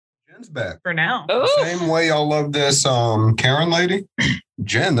Jen's back. For now. Same way y'all love this Karen lady.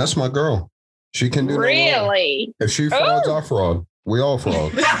 Jen, that's my girl. She can do really. If she frauds, I fraud. We all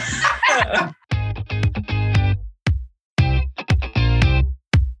fraud.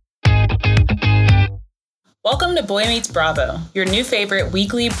 Welcome to Boy Meets Bravo, your new favorite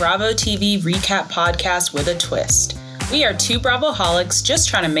weekly Bravo TV recap podcast with a twist. We are two Bravoholics just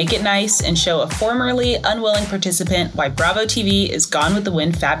trying to make it nice and show a formerly unwilling participant why Bravo TV is Gone with the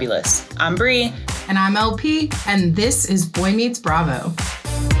Wind fabulous. I'm Bree. And I'm LP, and this is Boy Meets Bravo.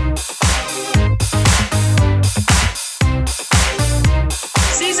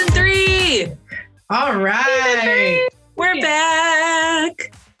 Season 3! All right. We're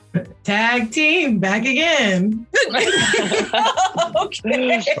back! Tag team, back again. Okay. Oh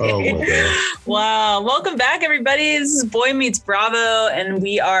my God. Wow. Welcome back, everybody. This is Boy Meets Bravo, and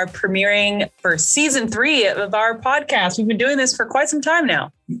we are premiering for season 3 of our podcast. We've been doing this for quite some time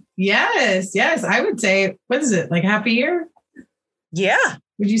now. Yes. I would say, what is it, like half a year? Yeah.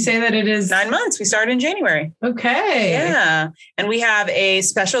 Would you say that it is 9 months? We started in January. Okay. Yeah. And we have a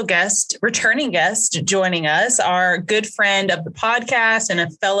special guest, returning guest joining us. Our good friend of the podcast and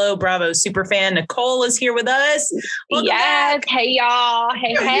a fellow Bravo superfan, Nicole, is here with us. Welcome back. Hey, y'all.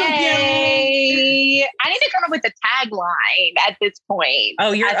 Hey. I need to come up with a tagline at this point.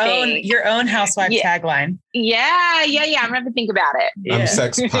 Oh, your own housewife tagline. Yeah. I'm going to have to think about it. Yeah. I'm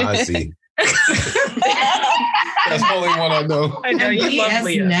sex posse. That's the only one I know. I know you love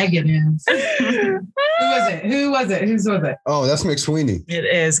Leah. Negatives. Who was it? Whose was it? Oh, that's McSweeney. It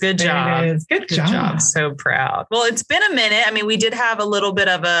is. Good job. It is. Good job. So proud. Well, it's been a minute. I mean, we did have a little bit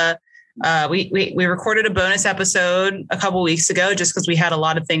of a, we recorded a bonus episode a couple weeks ago just because we had a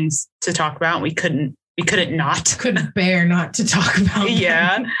lot of things to talk about and we couldn't bear not to talk about them.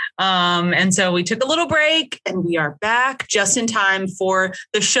 Yeah. And so we took a little break and we are back just in time for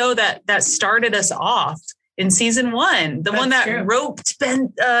the show that started us off in season 1, the one that roped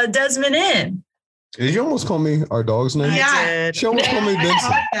Desmond in. Did you almost call me our dog's name? Yeah. I did. She almost called me Vincent. I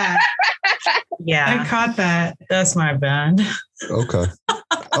caught that. Yeah. I caught that. That's my bad. Okay.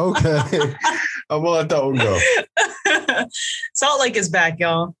 I will let that one go. Salt Lake is back,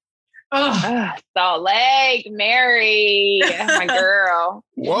 y'all. Salt Lake, Mary, my girl.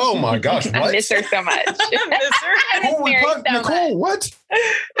 Whoa, my gosh. What? I miss her so much. Holy fuck, Nicole, what?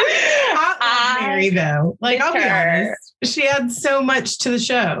 I love Mary, though. Like, I'll be honest. She adds so much to the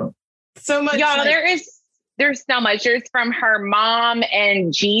show. So much. Y'all, there's so much. There's from her mom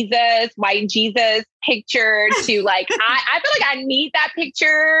and Jesus, white Jesus picture to like, I feel like I need that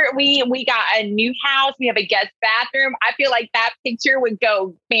picture. We got a new house. We have a guest bathroom. I feel like that picture would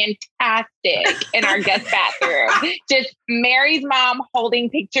go fantastic in our guest bathroom. Just Mary's mom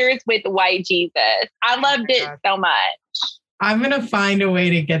holding pictures with white Jesus. I loved it so much. I'm going to find a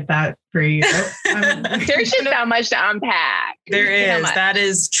way to get that for you. There's just so much to unpack. There is. That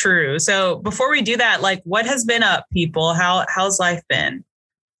is true. So before we do that, like what has been up, people? How's life been?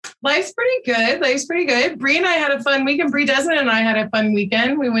 Life's pretty good. Bree and I had a fun weekend. Bree Desmond and I had a fun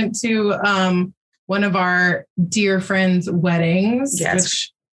weekend. We went to one of our dear friends' weddings,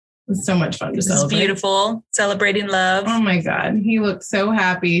 which was so much fun to celebrate. It's beautiful. Celebrating love. Oh my God. He looked so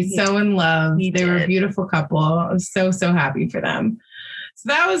happy, so in love. They were a beautiful couple. I was so happy for them. So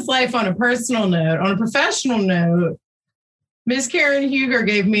that was life on a personal note. On a professional note, Miss Karen Huger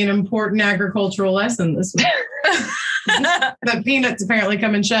gave me an important agricultural lesson this week. That peanuts apparently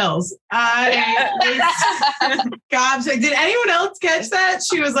come in shells. I was gobsmacked. Did anyone else catch that?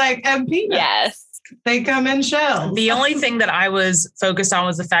 She was like, peanuts. Yes. They come in shells. The only thing that I was focused on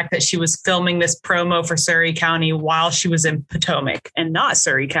was the fact that she was filming this promo for Surrey County while she was in Potomac and not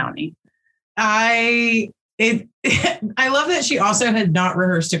Surrey County. I love that she also had not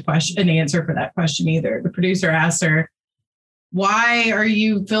rehearsed an answer for that question either. The producer asked her, why are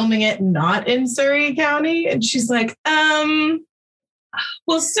you filming it not in Surrey County? And she's like,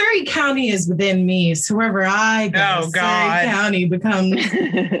 well, Surrey County is within me. So wherever I go, Surrey County becomes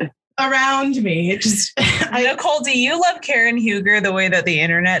around me. It just Nicole, do you love Karen Huger the way that the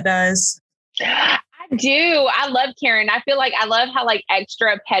internet does? I do. I love Karen. I feel like I love how like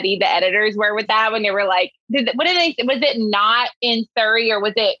extra petty the editors were with that when they were like, was it not in Surrey or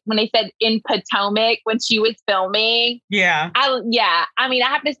was it when they said in Potomac when she was filming? Yeah. I mean, I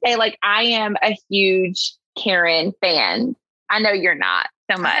have to say like, I am a huge Karen fan. I know you're not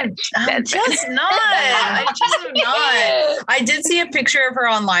so much. I'm just not. I did see a picture of her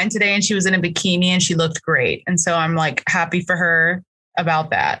online today and she was in a bikini and she looked great. And so I'm like happy for her about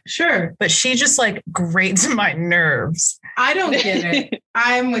that. Sure. But she just like grates my nerves. I don't get it.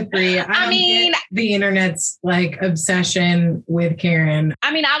 I'm with Bree. I mean, the internet's like obsession with Karen.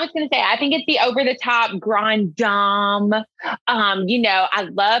 I mean, I was going to say, I think it's the over the top grand dame. I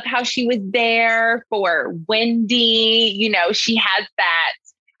love how she was there for Wendy. She has that,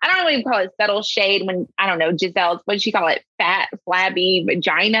 I don't know what you call it, subtle shade when, I don't know, Giselle's, what did she call it? Fat, flabby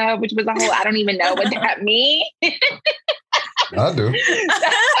vagina, which was a whole, I don't even know what that means. I do.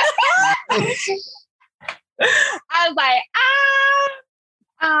 I was like,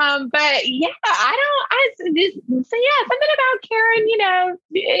 but yeah, something about Karen,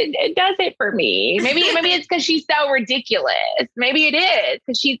 it does it for me. Maybe it's because she's so ridiculous. Maybe it is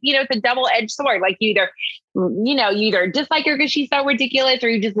because she's, it's a double-edged sword. Like you either dislike her because she's so ridiculous or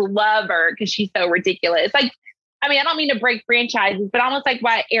you just love her because she's so ridiculous. Like, I mean, I don't mean to break franchises, but almost like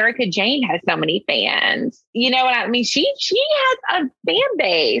why Erica Jane has so many fans. You know what I mean? She has a fan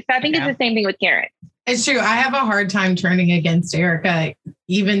base. So I think it's the same thing with Karen. It's true. I have a hard time turning against Erica,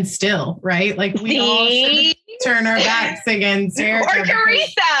 even still, right? Like we all should turn our backs against Erica. Or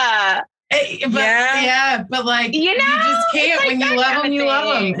Teresa. But like you just can't. Like when you love them, you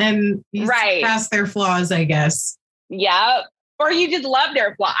love them, and you pass their flaws, I guess. Yeah. Or you just love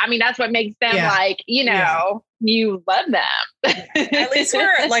their flaw. I mean, that's what makes them you love them. At least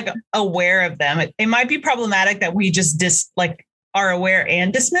we're like aware of them. It might be problematic that we just are aware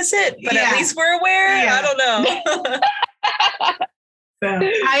and dismiss it, but at least we're aware. Yeah. I don't know. So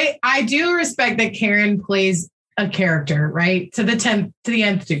I do respect that Karen plays a character, right? To the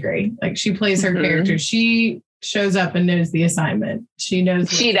nth degree. Like she plays her character. She shows up and knows the assignment. She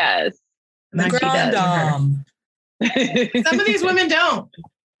knows. She does. Some of these women don't.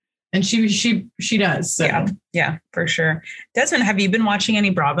 And she does. So. Yeah, for sure. Desmond, have you been watching any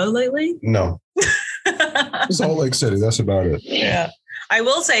Bravo lately? No. Salt Lake City. That's about it. Yeah. I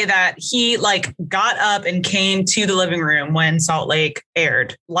will say that he got up and came to the living room when Salt Lake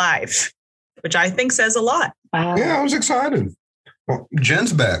aired live, which I think says a lot. Yeah, I was excited. Well,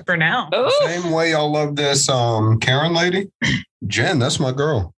 Jen's back. For now. Same way y'all love this Karen lady. Jen, that's my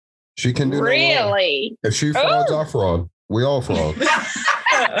girl. She can do really. If she frauds, I fraud. We all fraud.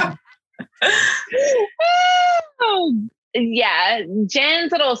 Yeah,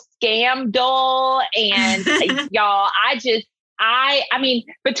 Jen's little scam doll, and y'all, I mean,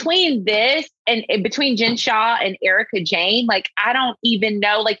 between this and between Jen Shaw and Erica Jane, I don't even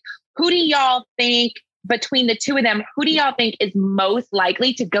know, who do y'all think between the two of them? Who do y'all think is most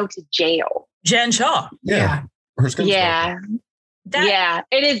likely to go to jail? Jen Shaw. Yeah. Her skin's darker. Yeah,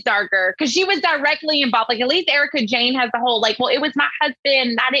 it is darker because she was directly involved. At least Erica Jane has the whole well, it was my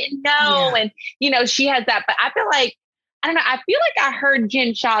husband. I didn't know. Yeah. And, she has that. But I feel like, I don't know. I feel like I heard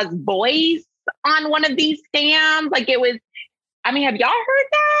Jen Shaw's voice on one of these scams. It was, have y'all heard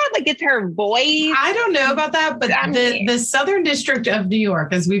that? It's her voice. I don't know about that, but the Southern District of New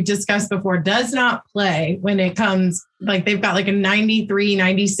York, as we've discussed before, does not play when it comes, they've got a 93,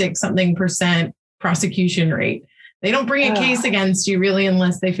 96 something % prosecution rate. They don't bring a case against you really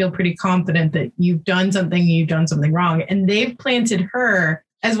unless they feel pretty confident that you've done something wrong. And they've planted her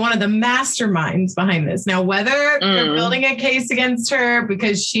as one of the masterminds behind this. Now, whether they're building a case against her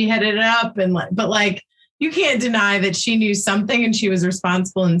because she headed it up but you can't deny that she knew something and she was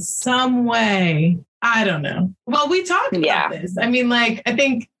responsible in some way. I don't know. Well, we talked about this. I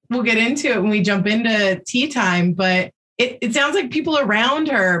think we'll get into it when we jump into tea time, but it sounds like people around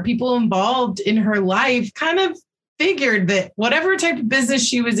her, people involved in her life kind of figured that whatever type of business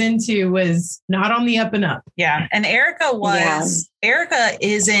she was into was not on the up and up. Yeah. And Erica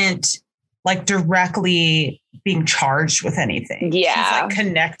isn't directly being charged with anything. Yeah. She's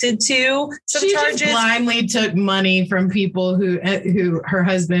connected to some charges. Just blindly took money from people who her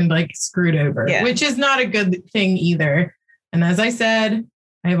husband screwed over, which is not a good thing either. And as I said,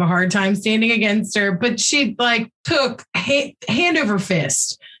 I have a hard time standing against her, but she took hand over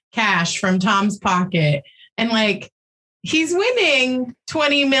fist cash from Tom's pocket. And he's winning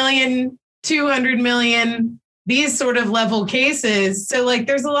 20 million, 200 million, these sort of level cases. So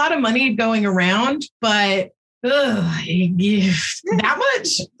there's a lot of money going around, but that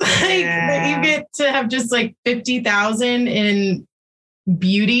much, you get to have just 50,000 in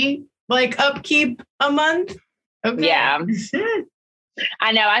beauty, upkeep a month. Okay. Yeah.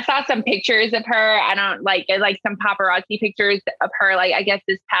 I know. I saw some pictures of her. I don't some paparazzi pictures of her. I guess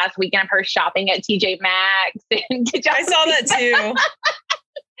this past weekend of her shopping at TJ Maxx. I saw that too.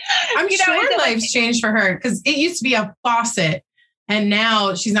 I'm sure life's changed for her because it used to be a faucet, and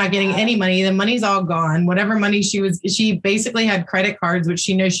now she's not getting any money. The money's all gone. Whatever money she basically had credit cards, which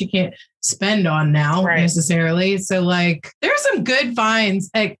she knows she can't spend on now necessarily. So there's some good finds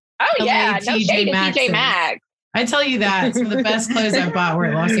at no shade to TJ Maxx. I tell you that some of the best clothes I bought were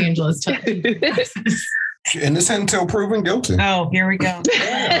at Los Angeles. Innocent until proven guilty. Oh, here we go.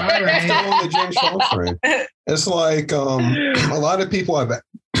 Yeah, All right. still on the Jen Shaw train. It's like a lot of people have.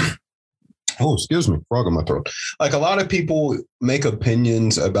 Oh, excuse me, frog in my throat. Like a lot of people make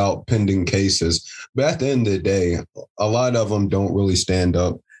opinions about pending cases, but at the end of the day, a lot of them don't really stand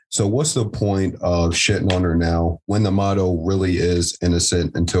up. So what's the point of shitting on her now when the motto really is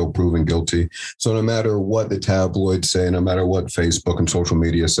innocent until proven guilty? So no matter what the tabloids say, no matter what Facebook and social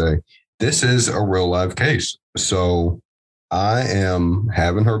media say, this is a real live case. So I am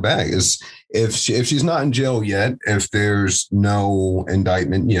having her back. If she's not in jail yet, if there's no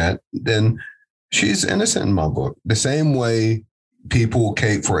indictment yet, then she's innocent in my book. The same way people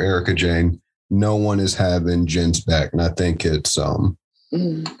cape for Erica Jane, no one is having Jen's back. And I think it's social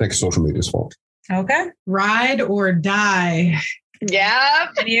media's fault. Okay. Ride or die. Yeah.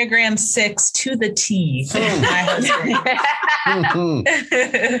 Enneagram 6 to the T. My husband.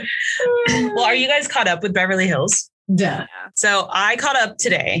 Well, are you guys caught up with Beverly Hills? Duh. So I caught up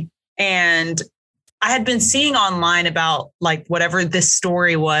today, and I had been seeing online about like whatever this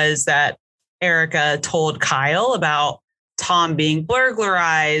story was that Erica told Kyle about Tom being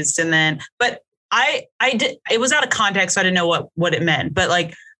burglarized. And then, but I did, it was out of context. So I didn't know what it meant, but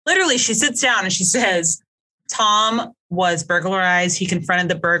like literally she sits down and she says, Tom was burglarized. He confronted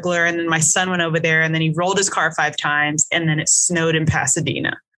the burglar, and then my son went over there, and then he rolled his car 5 times, and then it snowed in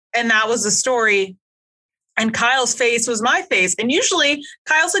Pasadena. And that was the story. And Kyle's face was my face. And usually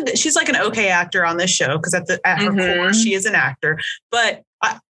Kyle said she's like an okay actor on this show because at her core, she is an actor. But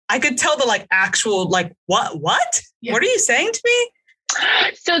I could tell the like actual, like, what? Yeah. What are you saying to me?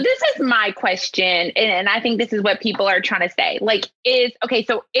 So this is my question. And I think this is what people are trying to say. Like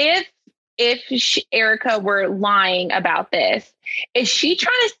so if Erica were lying about this, is she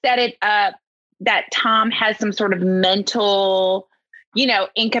trying to set it up that Tom has some sort of mental,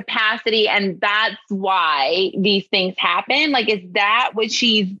 incapacity, and that's why these things happen? Like, is that what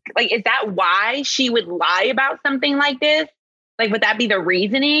is that why she would lie about something like this? Like, would that be the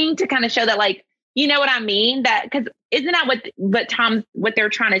reasoning to kind of show that, like, you know what I mean? That, because isn't that what they're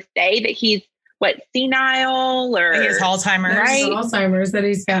trying to say, that he's senile or he has Alzheimer's, right? Alzheimer's, that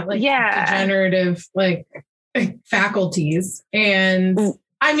he's got like degenerative like faculties. And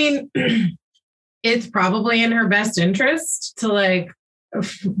I mean, it's probably in her best interest to like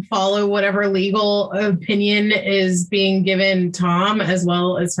follow whatever legal opinion is being given Tom as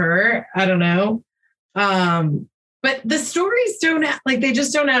well as her. I don't know. But the stories they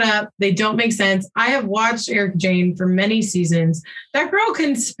just don't add up. They don't make sense. I have watched Erica Jane for many seasons. That girl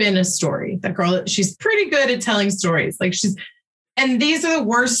can spin a story. That girl, she's pretty good at telling stories. And these are the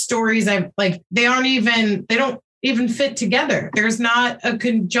worst stories they don't even fit together. There's not a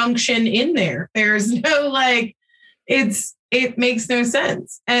conjunction in there. There's no it makes no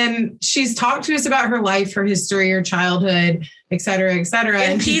sense. And she's talked to us about her life, her history, her childhood, et cetera, et cetera.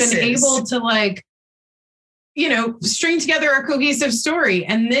 And she's been able to string together a cohesive story.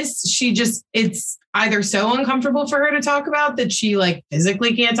 And this, it's either so uncomfortable for her to talk about that she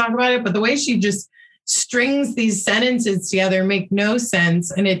physically can't talk about it. But the way she just strings these sentences together make no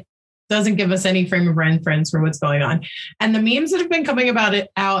sense. And it doesn't give us any frame of reference for what's going on. And the memes that have been coming about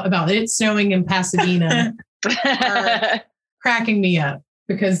it snowing in Pasadena are cracking me up.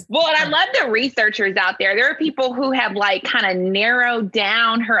 Because and I love the researchers out there. There are people who have kind of narrowed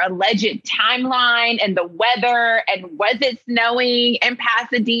down her alleged timeline and the weather and was it snowing in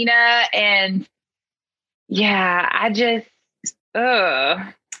Pasadena? And yeah, it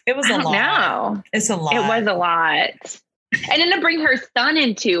was a lot. No, it's a lot. It was a lot. And then to bring her son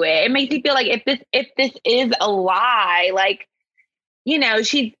into it, it makes me feel like if this is a lie,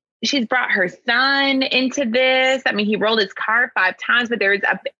 she's brought her son into this. I mean, he rolled his car 5 times, but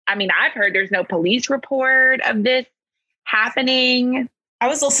I've heard there's no police report of this happening. I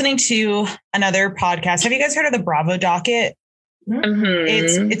was listening to another podcast. Have you guys heard of the Bravo Docket?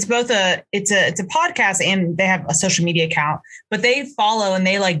 Mm-hmm. It's both it's a podcast and they have a social media account, but they follow and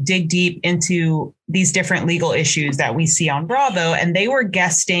they dig deep into these different legal issues that we see on Bravo. And they were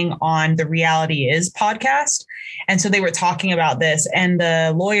guesting on the Reality Is podcast. And so they were talking about this, and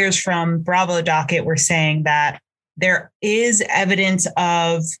the lawyers from Bravo Docket were saying that there is evidence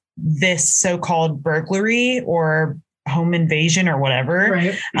of this so-called burglary or home invasion or whatever.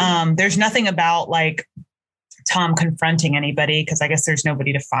 Right. There's nothing about Tom confronting anybody, because I guess there's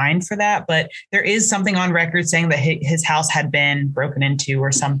nobody to find for that. But there is something on record saying that his house had been broken into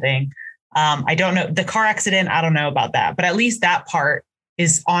or something. I don't know. The car accident, I don't know about that. But at least that part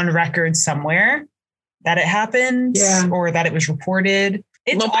is on record somewhere that it happened or that it was reported.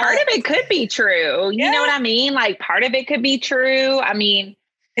 Part of it could be true. Yeah. You know what I mean? Like part of it could be true. I mean,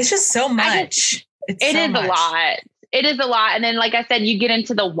 it's just so much. It is a lot. It is a lot. And then, like I said, you get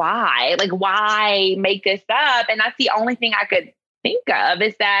into the why, like why make this up? And that's the only thing I could think of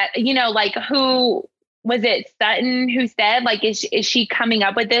is that, you know, like who was it? Sutton who said, like, is she coming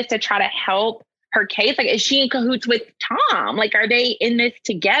up with this to try to help her case? Like, is she in cahoots with Tom? Like, are they in this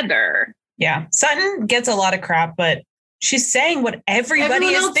together? Yeah. Sutton gets a lot of crap, but she's saying what everybody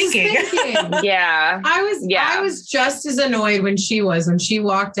is thinking. Yeah. I was just as annoyed when she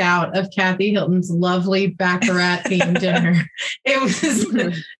walked out of Kathy Hilton's lovely baccarat themed dinner. It was,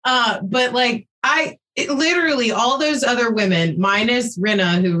 but like literally all those other women, minus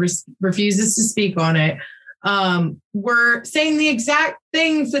Rinna, who refuses to speak on it, were saying the exact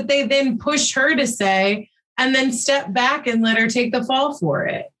things that they then pushed her to say and then step back and let her take the fall for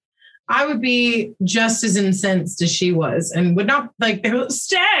it. I would be just as incensed as she was and would not like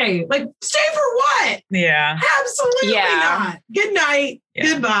stay for what? Yeah, absolutely not. Good night. Yeah.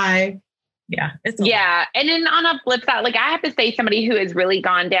 Goodbye. Yeah. And then on a flip side, like I have to say somebody who has really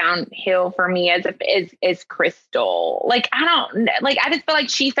gone downhill for me is Crystal. Like, I just feel like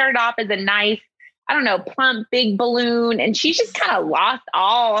she started off as a nice, I don't know, plump, big balloon. And she's just kind of lost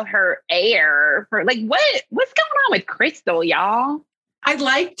all her air for like, what's going on with Crystal, y'all? I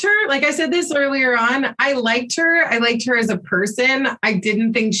liked her. Like I said this earlier on, I liked her. I liked her as a person. I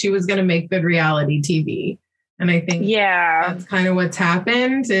didn't think she was going to make good reality TV. And I think that's kind of what's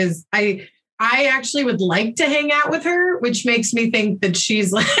happened is I actually would like to hang out with her, which makes me think that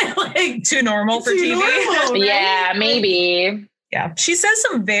she's like too normal for TV. Normal, right? Yeah, maybe. Yeah. She says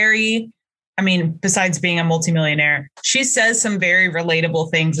some besides being a multimillionaire, she says some very relatable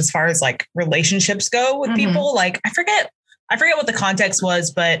things as far as like relationships go with people. Like I forget what the context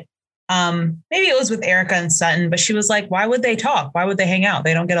was, but maybe it was with Erica and Sutton, but she was like, why would they talk? Why would they hang out?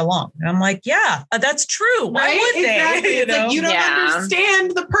 They don't get along. And I'm like, yeah, that's true. Why would exactly. they? You know? Like, you don't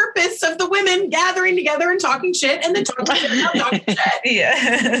understand the purpose of the women gathering together and talking shit and then talking shit and talking shit.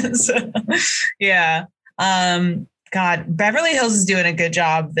 Yes. Yeah. God, Beverly Hills is doing a good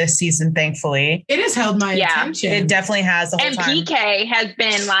job this season, thankfully. It has held my attention. It definitely has the whole time. And PK has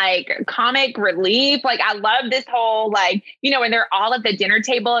been like comic relief. Like I love this whole like, you know, when they're all at the dinner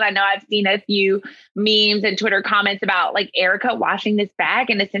table. And I know I've seen a few memes and Twitter comments about like Erica washing this bag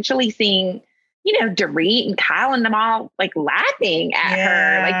and essentially seeing, you know, Dorit and Kyle and them all like laughing at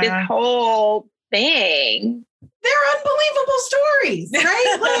her. Like this whole thing. They're unbelievable stories,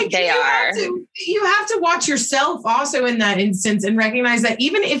 right? Like they are. You have to watch yourself also in that instance and recognize that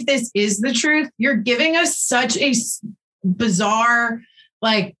even if this is the truth, you're giving us such a bizarre,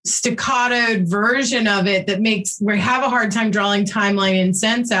 like staccato version of it that we have a hard time drawing timeline and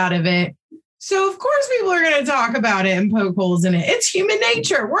sense out of it. So of course people are going to talk about it and poke holes in it. It's human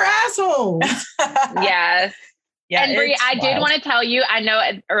nature. We're assholes. Yes. Yeah, and Brie, I did want to tell you, I know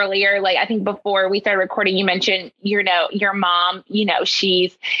earlier, like I think before we started recording, you mentioned, you know, your mom, you know,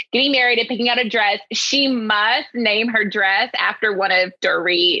 she's getting married and picking out a dress. She must name her dress after one of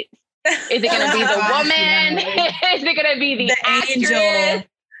Dorit's. Is it going to be the woman? Is it going to be the actress? Angel?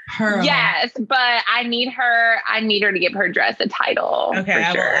 Her. Yes, but I need her to give her dress a title. Okay,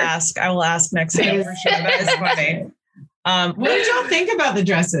 I will ask next time for sure. That is funny. What did y'all think about the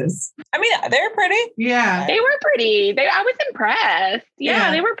dresses? I mean, they're pretty. Yeah, they were pretty. I was impressed. Yeah,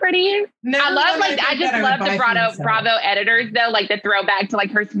 they were pretty. I just love the Bravo editors though, like the throwback to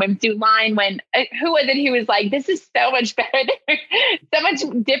like her swimsuit line when who was it who was like, this is so much better than so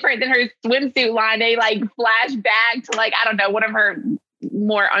much different than her swimsuit line. They like flash back to like, I don't know, one of her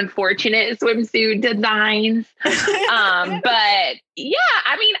more unfortunate swimsuit designs. But yeah,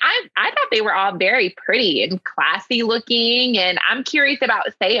 I mean, I thought they were all very pretty and classy looking. And I'm curious about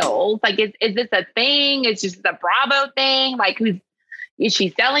sales. Like, is this a thing? Is this a Bravo thing? Like, is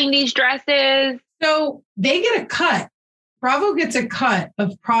she selling these dresses? So they get a cut. Bravo gets a cut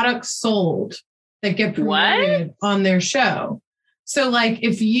of products sold that get promoted on their show. So like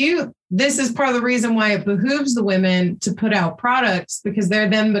this is part of the reason why it behooves the women to put out products, because they're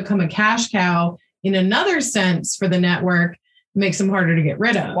then become a cash cow in another sense for the network. It makes them harder to get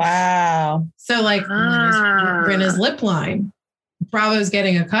rid of. Wow. So like Brenna's lip line, Bravo's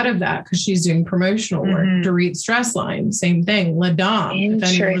getting a cut of that because she's doing promotional work. Dorit's dress line, same thing. La Dame, if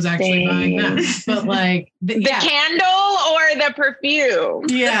anyone was actually buying that. But like the candle or the perfume?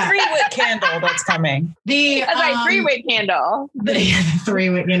 Yeah. The 3-wick candle that's coming. The 3-wick candle. The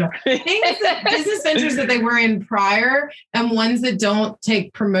 3-wick candle. Things that business ventures that they were in prior and ones that don't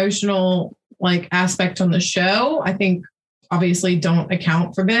take promotional like aspect on the show, I think obviously don't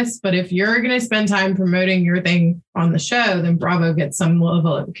account for this, but if you're going to spend time promoting your thing on the show, then Bravo gets some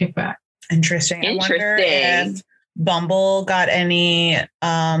level of kickback. Interesting. I wonder if Bumble got any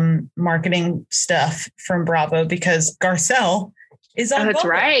marketing stuff from Bravo, because Garcelle is on That's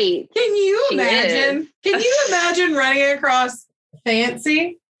Bumble. right. Can you imagine? Can you imagine running across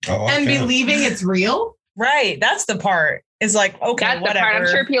Fancy and believing it's real? Right. That's the part. Is like, okay, that's whatever. The part. I'm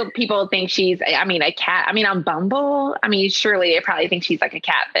sure people think she's, a cat. On Bumble, surely they probably think she's like a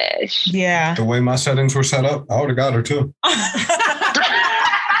catfish. Yeah. The way my settings were set up, I would have got her too.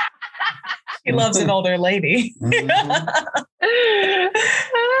 He loves an older lady. Mm-hmm.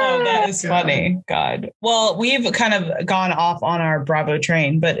 Oh, that is funny. God. Well, we've kind of gone off on our Bravo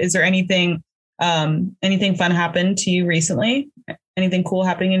train, but is there anything fun happened to you recently? Anything cool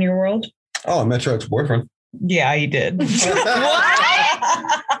happening in your world? Oh, I met your ex-boyfriend. Yeah, you did. What?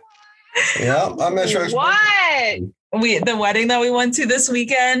 Yeah, I met your ex-boyfriend. What? The wedding that we went to this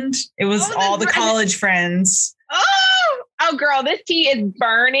weekend, it was all the college friends. Oh, girl, this tea is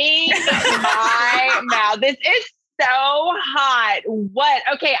burning my mouth. This is so hot. What?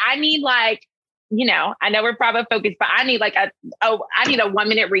 Okay, I need I know we're Bravo focused, but I need I need a 1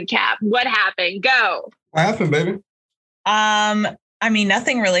 minute recap. What happened? Go. What happened, baby?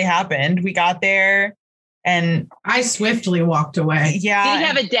 Nothing really happened. We got there and I swiftly walked away. Yeah. Did he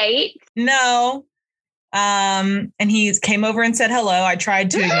have a date? No. And he came over and said hello. I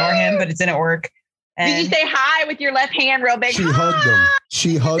tried to ignore him, but it didn't work. And did you say hi with your left hand real big? She hugged him.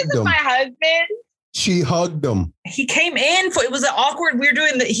 She hugged this him. Is my husband. She hugged him. He came in. It was an awkward. We were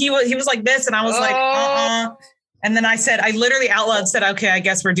doing he was like this, and I was like, And then I literally out loud said, okay, I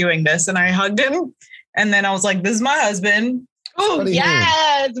guess we're doing this. And I hugged him. And then I was like, this is my husband. Oh,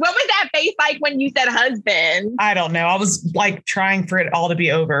 yes. What was that face like when you said husband? I don't know. I was trying for it all to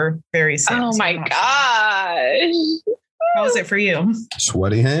be over very soon. Oh my gosh. How was it for you?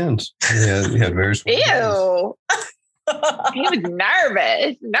 Sweaty hands. Yeah, he had very sweaty hands. Ew. He was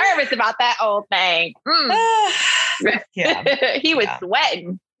nervous about that old thing. Yeah. He was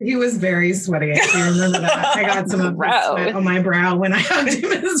sweating. He was very sweaty. I can remember that. I got some of the sweat on my brow when I hugged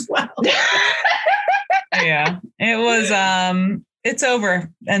him as well. Yeah, it was, it's over.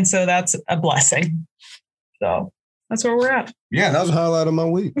 And so that's a blessing. So that's where we're at. Yeah, that was a highlight of my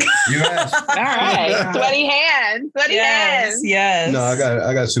week. You asked. All right. Sweaty hands. Yes. No,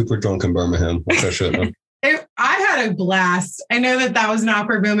 I got super drunk in Birmingham. Which I shouldn't have. I had a blast. I know that was an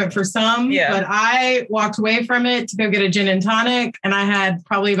awkward moment for some, but I walked away from it to go get a gin and tonic. And I had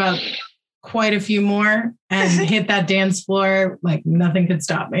probably about quite a few more and hit that dance floor like nothing could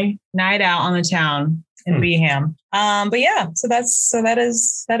stop me. Night out on the town in Beeham. But yeah, so that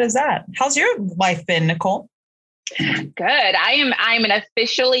is that. How's your life been, Nicole? Good. I'm an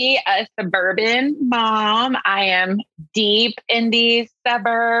officially a suburban mom. I am deep in these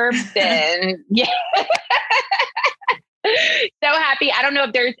suburbs and yeah. So happy. I don't know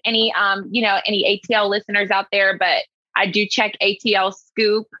if there's any any ATL listeners out there, but I do check ATL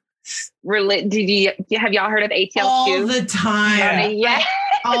Scoop. Have y'all heard of ATL Scoop? All the time. Yeah.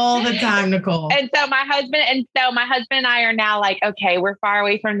 All the time, Nicole. And so my husband and I are now like, okay, we're far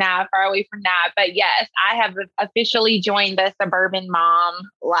away from that. But yes, I have officially joined the suburban mom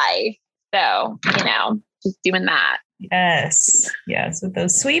life. So, just doing that. Yes, with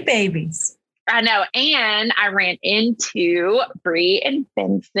those sweet babies. I know. And I ran into Bree and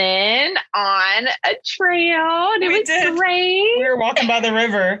Benson on a trail. And it was great. We were walking by the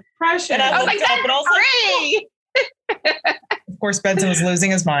river. Precious. And I was like, that's Bree. Of course, Benson was losing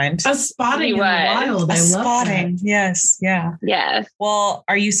his mind. A spotting in the wild. I love that. Yes. Yeah. Yes. Well,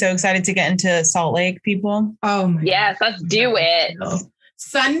 are you so excited to get into Salt Lake, people? Oh my yes, God. let's do it.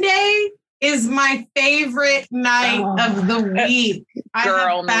 Sunday is my favorite night of the week. I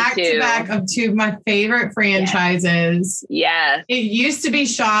have back to back of two of my favorite franchises. Yes. It used to be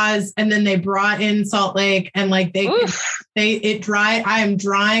Shaw's, and then they brought in Salt Lake, and I am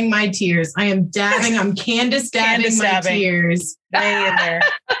drying my tears. I'm Candace dabbing my tears. Way in there.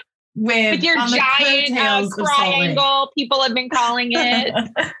 With your giant triangle, people have been calling it.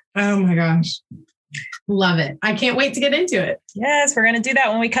 Oh my gosh. Love it. I can't wait to get into it. Yes, we're going to do that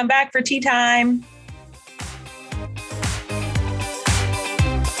when we come back for tea time.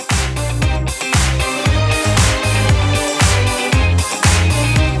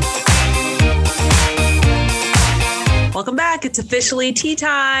 Welcome back. It's officially tea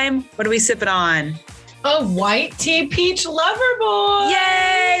time. What are we sipping on? A white tea peach lover boy.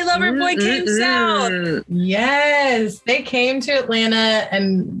 Yay! Lover boy came south. Yes. They came to Atlanta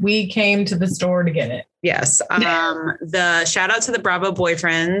and we came to the store to get it. Yes. The shout out to the Bravo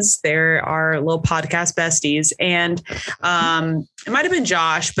boyfriends. They're our little podcast besties. And it might have been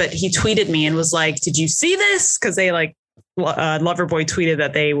Josh, but he tweeted me and was like, did you see this? Because they like Loverboy tweeted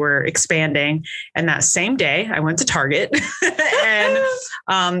that they were expanding. And that same day I went to Target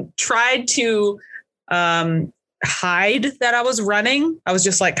and tried to hide that I was running. I was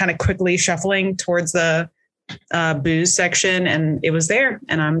just like kind of quickly shuffling towards the booze section, and it was there,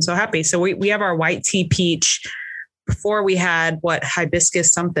 and I'm so happy. So we have our white tea peach. Before we had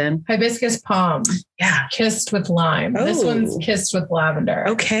hibiscus palm, kissed with lime. This one's kissed with lavender.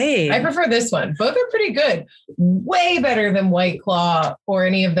 Okay, I prefer this one. Both are pretty good, way better than White Claw or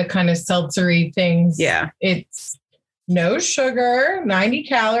any of the kind of seltzery things. It's no sugar, 90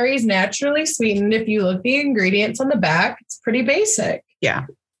 calories, naturally sweetened. If you look at the ingredients on the back, it's pretty basic.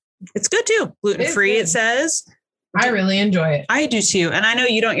 It's good too. Gluten-free, it says. I really enjoy it. I do too. And I know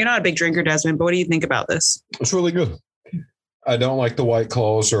you're not a big drinker, Desmond, but what do you think about this? It's really good. I don't like the White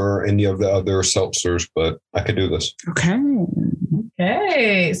Claws or any of the other seltzers, but I could do this.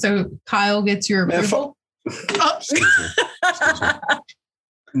 Okay. So Kyle gets your approval? Excuse me.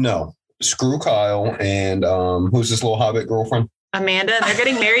 No. Screw Kyle and who's this little Hobbit girlfriend? Amanda. They're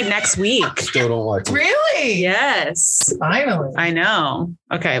getting married next week. Still don't like them. Really? Yes. Finally. I know.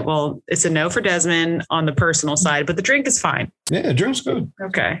 Okay. Well, it's a no for Desmond on the personal side, but the drink is fine. Yeah, drink's good.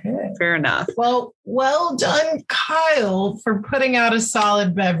 Okay. Fair enough. Well done, Kyle, for putting out a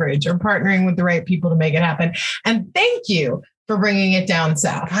solid beverage or partnering with the right people to make it happen. And thank you for bringing it down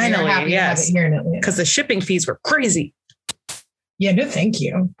south. Finally, happy to have it here in Atlanta. Because the shipping fees were crazy. Yeah, no, thank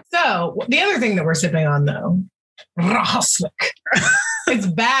you. So the other thing that we're sipping on, though, RHOSLC. It's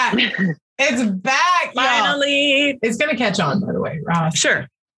back. It's back. Finally. Y'all. It's going to catch on, by the way. RHOSLC. Sure.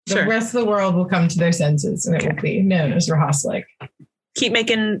 The rest of the world will come to their senses and it will be known as RHOSLC.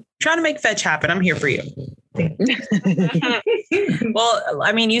 Trying to make fetch happen. I'm here for you. Well,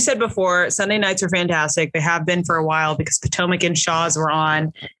 I mean, you said before, Sunday nights are fantastic. They have been for a while because Potomac and Shaw's were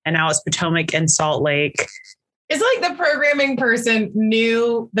on, and now it's Potomac and Salt Lake. It's like the programming person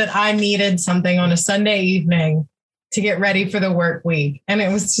knew that I needed something on a Sunday evening to get ready for the work week. And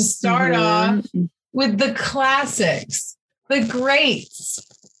it was to start off with the classics, the greats,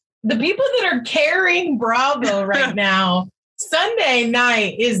 the people that are carrying Bravo right now. Sunday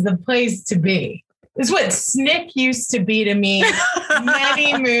night is the place to be. It's what Snick used to be to me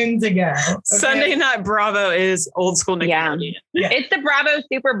many moons ago. Okay? Sunday Night Bravo is old school Nickelodeon. Yeah. It's the Bravo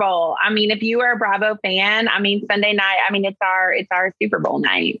Super Bowl. I mean, if you are a Bravo fan, I mean, Sunday night, I mean, it's our Super Bowl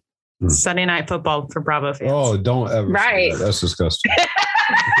night. Sunday night football for Bravo fans. Oh, don't ever. Right. That's disgusting.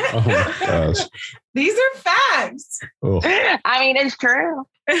 Oh my gosh. These are facts. Oh. I mean, it's true.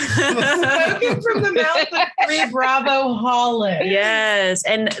 Spoken from the mouth of 3 Bravo holics. Yes.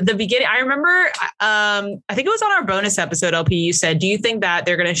 And the beginning, I remember, I think it was on our bonus episode, LP, you said, do you think that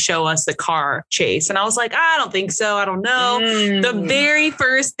they're going to show us the car chase? And I was like, I don't think so. I don't know. The very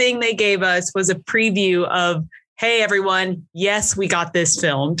first thing they gave us was a preview of, hey, everyone, yes, we got this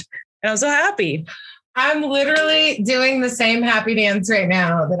filmed. And I was so happy. I'm literally doing the same happy dance right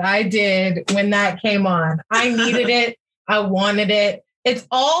now that I did when that came on. I needed it. I wanted it. It's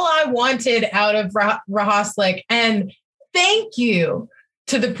all I wanted out of RHOSLC. And thank you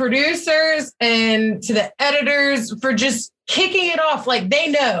to the producers and to the editors for just kicking it off. Like, they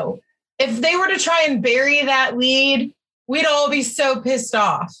know if they were to try and bury that lead, we'd all be so pissed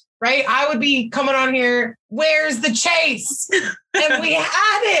off, right? I would be coming on here, where's the chase? And we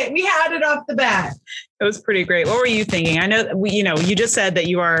had it. We had it off the bat. It was pretty great. What were you thinking? I know, you just said that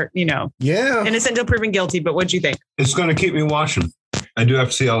you are, innocent until proven guilty, but what'd you think? It's going to keep me watching. I do have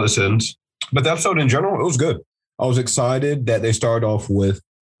to see how this ends. But the episode in general, it was good. I was excited that they started off with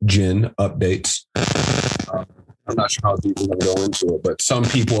Jen updates. I'm not sure how deep we're going to go into it, but some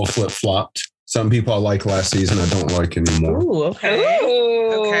people have flip-flopped. Some people I liked last season, I don't like anymore. Ooh, okay.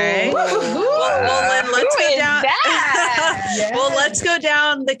 Ooh. Okay. Well, then let's go down. Yes. Well, let's go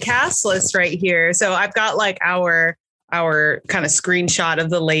down the cast list right here. So I've got like our kind of screenshot of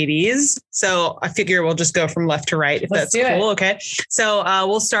the ladies. So I figure we'll just go from left to right if that's cool. Okay. So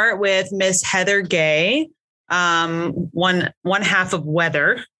we'll start with Miss Heather Gay, one half of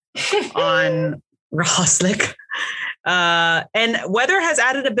Weather on RHOSLC. And Weather has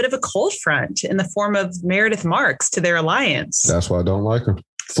added a bit of a cold front in the form of Meredith Marks to their alliance. That's why I don't like her.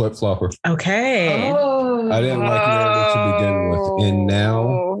 Flip-flopper. Okay. I didn't like Meredith to begin with. And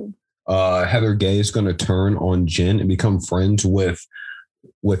now Heather Gay is going to turn on Jen and become friends with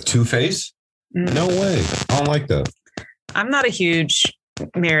Two-Face. No way. I don't like that. I'm not a huge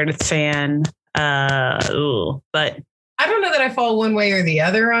Meredith fan. But I don't know that I fall one way or the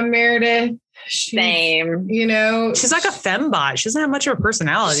other on Meredith. Same. You know, she's like a fembot. She doesn't have much of a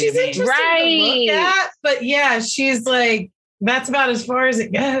personality. She's interesting to look at, but yeah, she's like, that's about as far as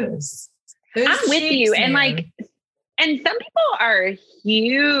it goes. I'm with you. And and some people are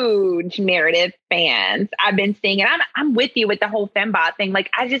huge Meredith fans. I've been seeing, and I'm with you with the whole fembot thing.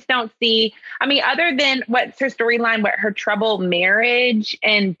 Like, I just don't see, I mean, other than what's her storyline, what her troubled marriage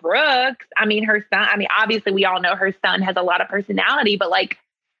and Brooks, I mean, her son, I mean, obviously we all know her son has a lot of personality, but like,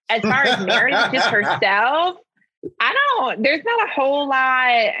 as far as Meredith just herself, there's not a whole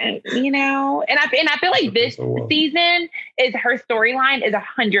lot, you know, and I feel like this season is her storyline is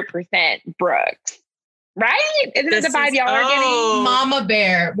 100% Brooks. Right? Isn't it the vibe y'all are getting? Mama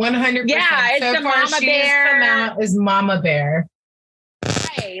Bear, 100%. Yeah, it's so the Mama Bear. Come out is Mama Bear.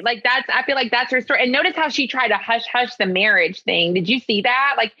 Right. Like I feel like that's her story. And notice how she tried to hush the marriage thing. Did you see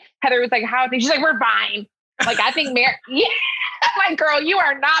that? Like Heather was like, how? She's like, we're fine. Like, I think yeah. Like, girl, you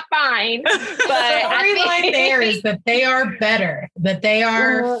are not fine. But the storyline there is that they are better, that they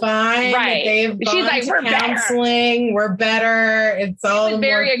are fine, right. That they've gone to counseling. Better. We're better. It's all it was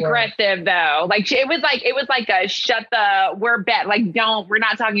very aggressive though. Like it was like a we're better. Like, we're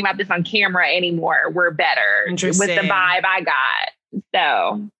not talking about this on camera anymore. We're better with the vibe I got.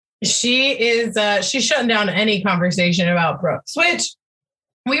 So she is she's shutting down any conversation about Brooks, which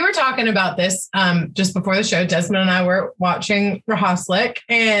we were talking about this just before the show. Desmond and I were watching RHOSLC,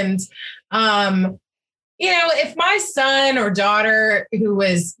 and you know, if my son or daughter who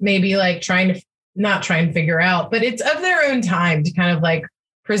was maybe like not trying to figure out, but it's of their own time to kind of like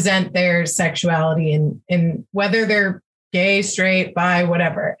present their sexuality and whether they're gay, straight, bi,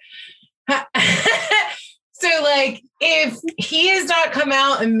 whatever. So like, if he has not come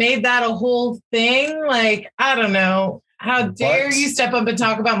out and made that a whole thing, like, I don't know. How dare you step up and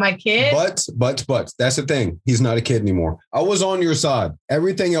talk about my kid? But that's the thing. He's not a kid anymore. I was on your side.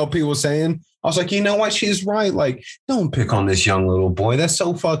 Everything LP was saying, I was like, you know what? She's right. Like, don't pick on this young little boy. That's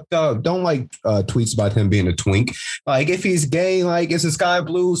so fucked up. Don't like tweets about him being a twink. Like, if he's gay, like, it's a sky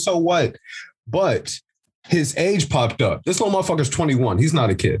blue, so what? But his age popped up. This little motherfucker's 21. He's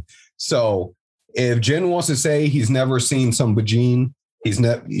not a kid. So if Jen wants to say he's never seen some vagine,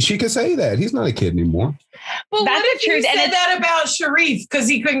 she could say that. He's not a kid anymore. Well, that's what if you said that about Sharif because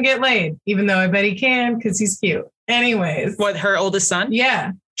he couldn't get laid, even though I bet he can because he's cute. Anyways. What, her oldest son?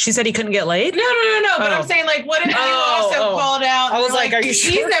 Yeah. She said he couldn't get laid? No. But I'm saying, like, what if you also called out? I was like, are you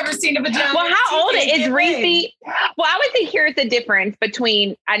sure? He's never seen a vagina. Well, how old is Reefe? Well, I would say here's the difference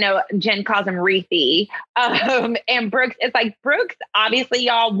between, I know Jen calls him Reefe, and Brooks. It's like, Brooks, obviously,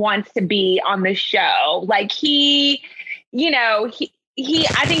 y'all wants to be on the show. Like, he,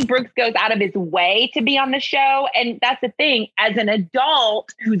 I think Brooks goes out of his way to be on the show. And that's the thing, as an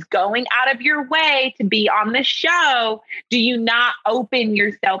adult who's going out of your way to be on the show, do you not open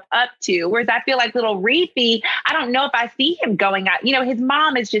yourself up to? Whereas I feel like little Reefy, I don't know if I see him going out. His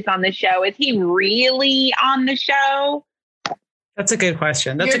mom is just on the show. Is he really on the show? That's a good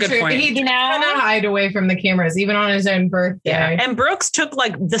question. That's a good point. He kind of hide away from the cameras, even on his own birthday. Yeah. And Brooks took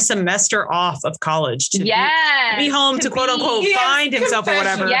like the semester off of college to be home to quote unquote find himself or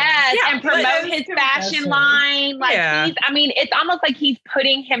whatever. Yes. Yeah, and promote his fashion line. Like it's almost like he's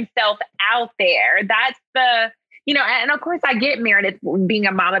putting himself out there. That's the, and of course I get Meredith being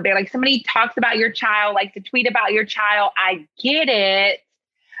a mama bear. Like, somebody talks about your child, like to tweet about your child. I get it.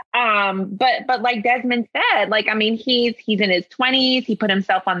 But like Desmond said, like, I mean, he's in his 20s. He put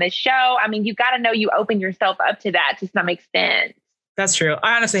himself on this show. I mean, you got to know you open yourself up to that to some extent. That's true.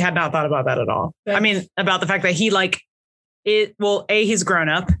 I honestly had not thought about that at all. I mean, about the fact that he he's grown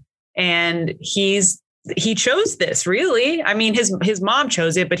up and he chose this, really. I mean, his mom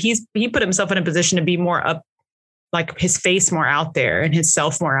chose it, but he put himself in a position to be more up, like his face more out there and his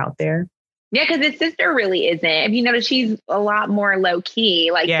self more out there. Yeah, because his sister really isn't. If you notice, she's a lot more low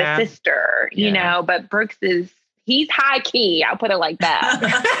key, like the sister, but Brooks he's high key. I'll put it like that.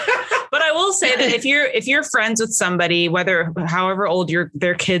 But I will say that if you're friends with somebody, however old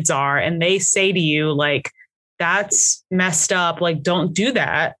their kids are, and they say to you, like, that's messed up, like, don't do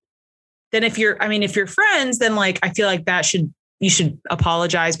that. Then if you're friends, then like, I feel like you should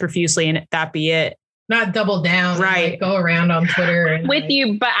apologize profusely and that be it. Not double down, right? And, like, go around on Twitter and with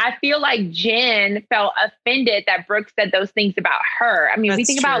you, but I feel like Jen felt offended that Brooks said those things about her. I mean, if we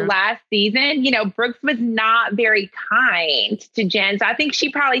think about last season, Brooks was not very kind to Jen, so I think she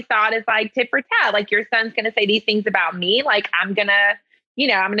probably thought it's like tit for tat. Like, your son's going to say these things about me, like I'm gonna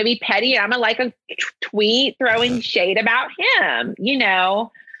be petty and I'm gonna like a tweet throwing shade about him.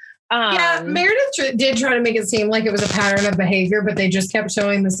 Meredith did try to make it seem like it was a pattern of behavior, but they just kept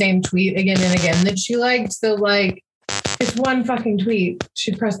showing the same tweet again and again that she liked. So, like, It's one fucking tweet.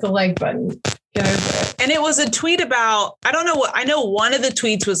 She pressed the like button. Get over it. And it was a tweet about, I don't know what, I know one of the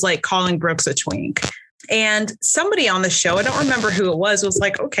tweets was like calling Brooks a twink. And somebody on the show, I don't remember who it was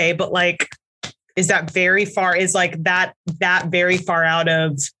like, okay, but like, is that very far, is like that very far out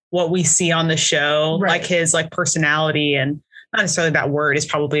of what we see on the show? Right. Like his like personality, and not necessarily that word is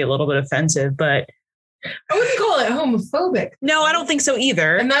probably a little bit offensive, but I wouldn't call it homophobic. No, I don't think so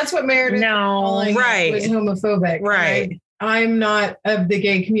either. And that's what Meredith was homophobic. Right. I'm not of the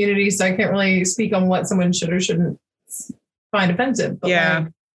gay community, so I can't really speak on what someone should or shouldn't find offensive. But yeah.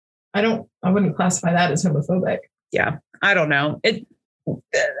 Like, I wouldn't classify that as homophobic. Yeah. I don't know. I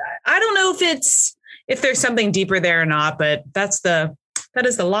don't know if there's something deeper there or not, but that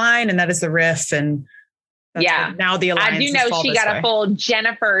is the line and that is the riff. And now the alliance. I do know she got a full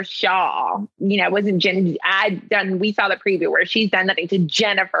Jennifer Shaw. You know, it wasn't Jen. We saw the preview where she's done nothing to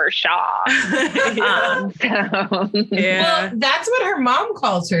Jennifer Shaw. Yeah. Well, that's what her mom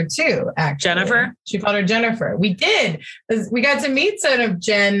calls her too. Actually, Jennifer. She called her Jennifer. We did. We got to meet some of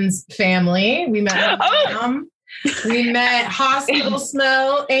Jen's family. We met her mom. We met Hospital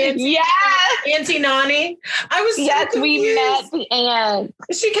Smell and Auntie Nani. I was so confused. We met the aunt.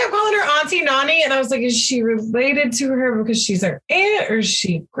 She kept calling her Auntie Nani, and I was like, is she related to her because she's her aunt, or is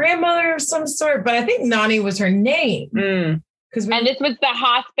she grandmother of some sort? But I think Nani was her name. And this was the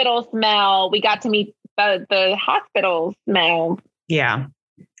Hospital Smell. We got to meet the Hospital Smell. Yeah.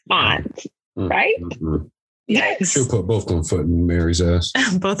 Aunt, right? Mm-hmm. Yes. She'll put both of them foot in Mary's ass.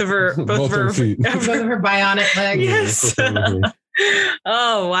 both of her feet. Both of her bionic legs. Yes.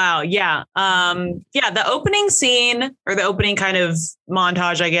 Oh, wow. Yeah. The opening scene, or the opening kind of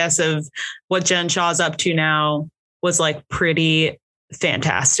montage, I guess, of what Jen Shaw's up to now was like pretty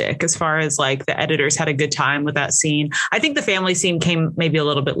fantastic, as far as like the editors had a good time with that scene. I think the family scene came maybe a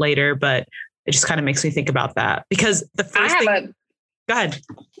little bit later, but it just kind of makes me think about that, because the first thing. Go ahead.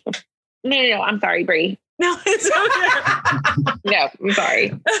 No. I'm sorry, Bree. No, it's okay. No, I'm sorry.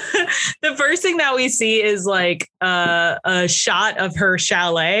 The first thing that we see is like a shot of her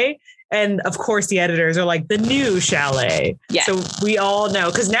chalet. And of course, the editors are like, the new chalet. Yes. So we all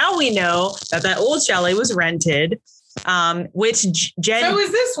know, because now we know that old chalet was rented, which Jen. So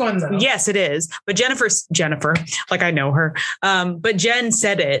is this one, though? Yes, it is. But Jennifer, like I know her. But Jen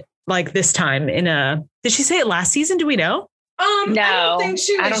said it like this time did she say it last season? Do we know? No,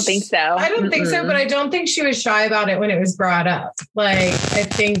 I don't think so. I don't think so, but I don't think she was shy about it when it was brought up. Like, I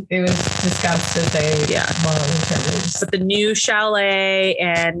think it was discussed as But the new chalet,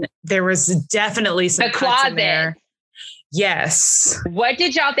 and there was definitely some the closet in there. Yes. What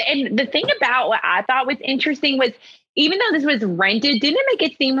did y'all think? And the thing about what I thought was interesting was, even though this was rented, didn't it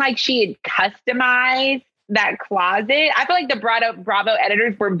make it seem like she had customized that closet? I feel like the Bravo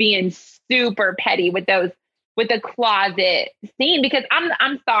editors were being super petty with the closet scene, because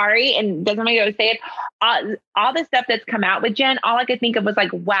I'm sorry, and doesn't make me say it. All the stuff that's come out with Jen, all I could think of was like,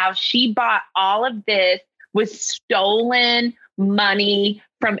 wow, she bought all of this with stolen money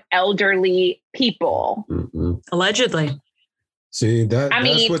from elderly people. Mm-hmm. Allegedly. See that?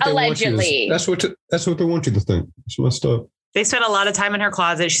 That's what they allegedly. that's what they want you to think. It's messed up. They spent a lot of time in her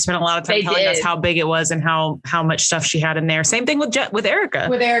closet. She spent a lot of time telling us how big it was and how much stuff she had in there. Same thing with Erica.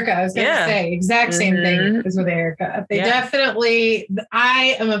 With Erica, I was going to say exact same thing as with Erica. They definitely.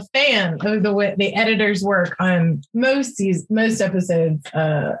 I am a fan of the editors' work on most episodes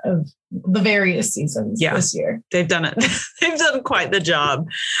of the various seasons this year. They've done it. They've done quite the job.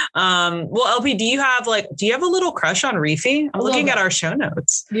 Well, LP, do you have a little crush on Reefy? I'm looking at our show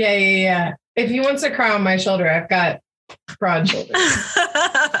notes. Yeah. If he wants to cry on my shoulder, I've got broad shoulders.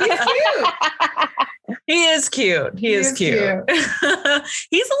 He's cute. He is cute. He is cute.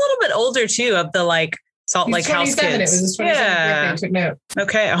 He's a little bit older too, of the Salt Lake House kids. It was his 27th birthday. Took note.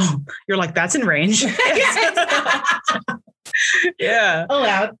 Okay. Oh, you're like, that's in range. Yeah.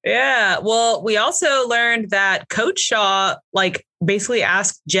 Allowed. Yeah. Well, we also learned that Coach Shaw basically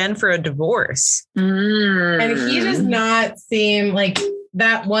asked Jen for a divorce. And he does not seem like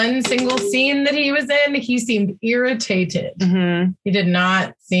that one single scene that he was in. He seemed irritated. Mm-hmm. He did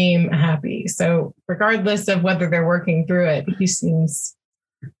not seem happy. So regardless of whether they're working through it, he seems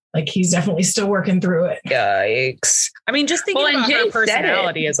like he's definitely still working through it. Yikes. I mean, just thinking about her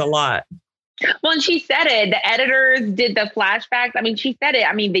personality is a lot. Well, and she said it. The editors did the flashbacks. I mean, she said it.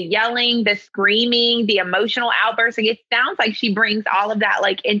 I mean, the yelling, the screaming, the emotional outbursts. It sounds like she brings all of that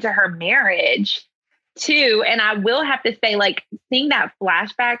into her marriage too. And I will have to say, seeing that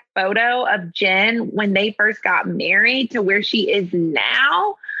flashback photo of Jen when they first got married to where she is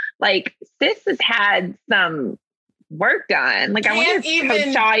now, sis has had some work done. I wonder if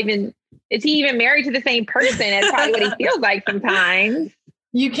Coach Shaw even Is he even married to the same person? That's probably what he feels like sometimes.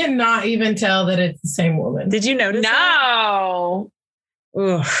 You cannot even tell that it's the same woman. Did you notice No. that?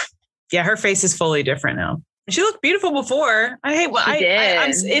 Oof. Yeah, her face is fully different now. She looked beautiful before.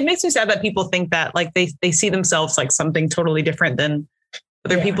 It makes me sad that people think that like they see themselves like something totally different than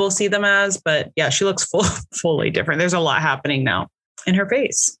other people see them as. But yeah, she looks fully different. There's a lot happening now in her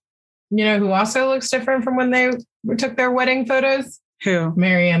face. You know who also looks different from when they took their wedding photos? Who?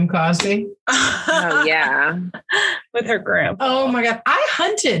 Mary M. Cosby. Oh, yeah. With her grandpa. Oh, my God. I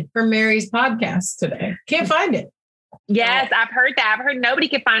hunted for Mary's podcast today. Can't find it. Yes, I've heard that. I've heard nobody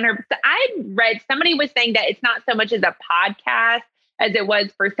could find her. I read somebody was saying that it's not so much as a podcast as it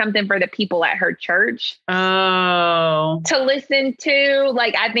was for something for the people at her church. Oh. To listen to.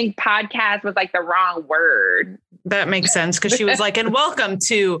 Like, I think podcast was like the wrong word. That makes sense because she was like, and welcome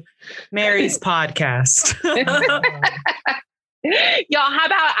to Mary's podcast. Y'all, how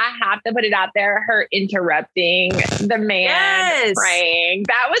about I have to put it out there, her interrupting the man praying.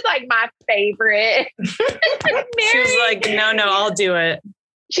 That was like my favorite. She was like, no, I'll do it.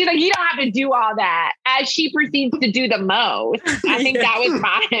 She's like, you don't have to do all that. As she proceeds to do the most. I think that was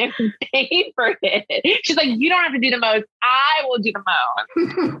my favorite. She's like, you don't have to do the most. I will do the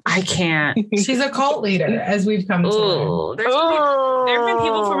most. I can't. She's a cult leader, as we've come to learn. There have been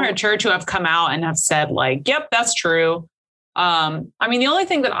people from her church who have come out and have said like, yep, that's true. I mean, the only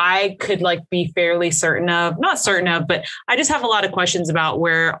thing that I could like be fairly not certain of, but I just have a lot of questions about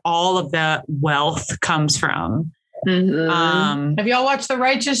where all of the wealth comes from. Mm-hmm. Have y'all watched The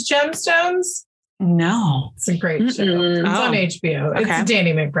Righteous Gemstones? No. It's a great show. It's on HBO. Okay. It's a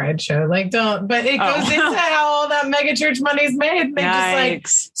Danny McBride show. Like, but it goes into how all that mega church money's made. They just like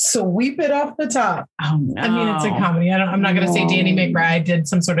sweep it off the top. Oh no. I mean, it's a comedy. I'm not going to say Danny McBride did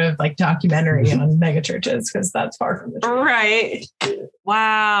some sort of like documentary on mega churches because that's far from the truth. Right.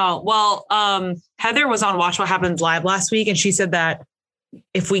 Wow. Well, Heather was on Watch What Happens Live last week, and she said that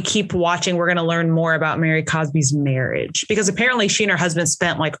if we keep watching, we're going to learn more about Mary Cosby's marriage, because apparently she and her husband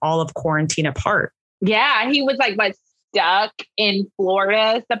spent like all of quarantine apart. Yeah. He was like, stuck in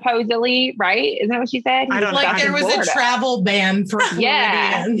Florida, supposedly, right? Isn't that what she said? I don't know. Like there was a travel ban for Floridians.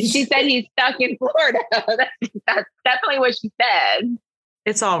 Yeah. She said he's stuck in Florida. That's definitely what she said.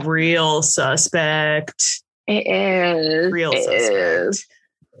 It's all real suspect. It is. Real suspect.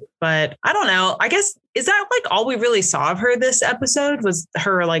 But I don't know. I guess, is that like all we really saw of her this episode was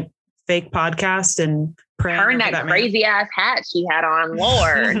her like fake podcast and praying? Her and that crazy ass hat she had on,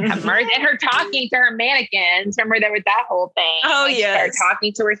 Lord have mercy. And her talking to her mannequins. Remember there was that whole thing. Oh, like, yeah. Her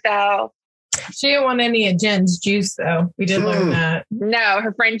talking to herself. She didn't want any of Jen's juice though. We did learn that. No,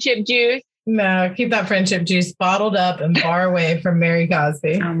 her friendship juice. No, keep that friendship juice bottled up and far away from Mary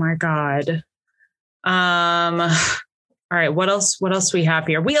Cosby. Oh my God. All right. What else we have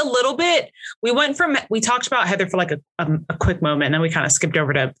here? We talked about Heather for like a quick moment, and then we kind of skipped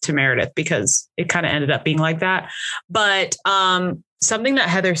over to Meredith because it kind of ended up being like that. But something that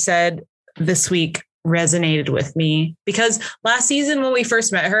Heather said this week resonated with me, because last season when we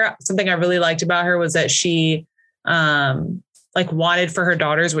first met her, something I really liked about her was that she like wanted for her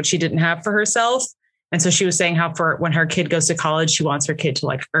daughters what she didn't have for herself. And so she was saying how for when her kid goes to college, she wants her kid to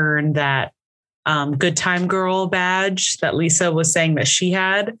like earn that good time girl badge that Lisa was saying that she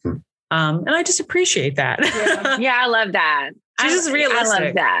had. And I just appreciate that. Yeah, I love that. She's just realistic. I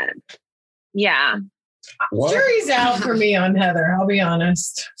love that. Yeah. What? Jury's out for me on Heather. I'll be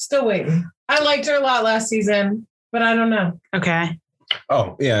honest. Still waiting. I liked her a lot last season, but I don't know. Okay.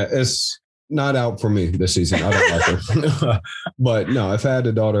 Oh, yeah. It's not out for me this season. I don't like her. But no, if I had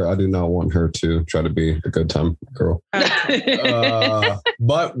a daughter, I do not want her to try to be a good time girl.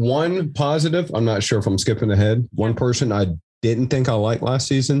 But one positive, I'm not sure if I'm skipping ahead. One person I didn't think I liked last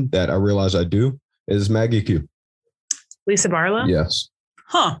season that I realized I do is Maggie Q. Lisa Barlow? Yes.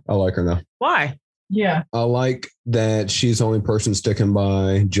 Huh. I like her now. Why? Yeah. I like that she's the only person sticking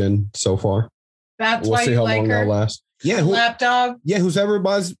by Jen so far. That's we'll why see you how like long her? that lasts. Yeah. Lapdog. Yeah. Who's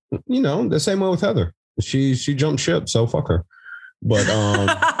everybody's, the same way with Heather. She jumped ship, so fuck her. But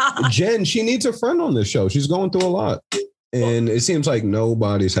Jen, she needs a friend on this show. She's going through a lot. And it seems like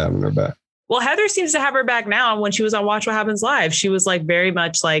nobody's having her back. Well, Heather seems to have her back now. When she was on Watch What Happens Live, she was like very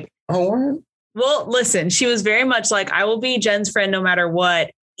much like, oh, well, listen, she was very much like, I will be Jen's friend no matter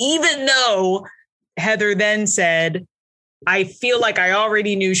what, even though Heather then said, I feel like I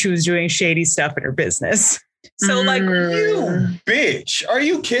already knew she was doing shady stuff in her business. So like, you bitch, are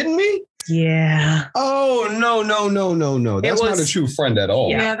you kidding me? Yeah. Oh, no. That's not a true friend at all.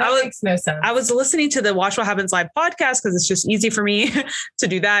 Yeah, that makes no sense. I was listening to the Watch What Happens Live podcast because it's just easy for me to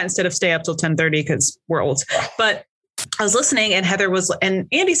do that instead of stay up till 10:30 because we're old. But I was listening and and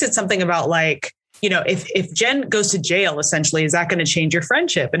Andy said something about like, you know, if Jen goes to jail, essentially, is that going to change your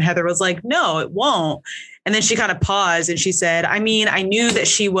friendship? And Heather was like, no, it won't. And then she kind of paused and she said, I mean, I knew that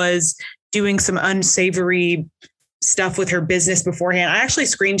she was doing some unsavory stuff with her business beforehand. I actually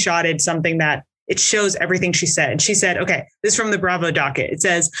screenshotted something that it shows everything she said. And she said, okay, this is from the Bravo docket. It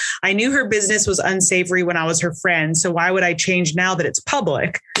says, I knew her business was unsavory when I was her friend. So why would I change now that it's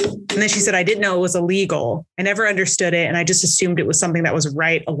public? And then she said, I didn't know it was illegal. I never understood it. And I just assumed it was something that was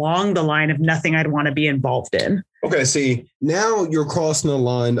right along the line of nothing I'd want to be involved in. Okay, see, now you're crossing the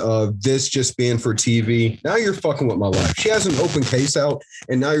line of this just being for TV. Now you're fucking with my life. She has an open case out,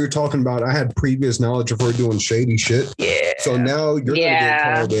 and now you're talking about I had previous knowledge of her doing shady shit. Yeah. So now you're going to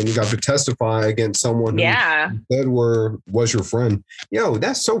get called in. You got to testify against someone who said was your friend. Yo,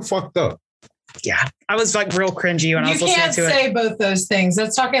 that's so fucked up. Yeah, I was like real cringy when I was listening to it. You can't say both those things.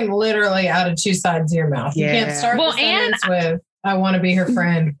 That's talking literally out of two sides of your mouth. Yeah. You can't start the sentence with, I want to be her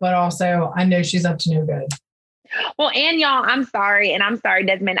friend, but also I know she's up to no good. Well, and y'all, I'm sorry,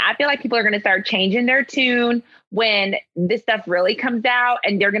 Desmond. I feel like people are going to start changing their tune when this stuff really comes out,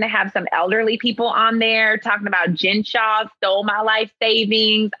 and they're going to have some elderly people on there talking about Jen Shaw stole my life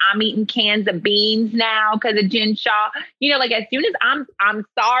savings. I'm eating cans of beans now because of Jen Shaw. You know, like as soon as I'm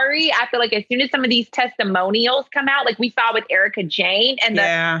sorry, I feel like as soon as some of these testimonials come out, like we saw with Erica Jane and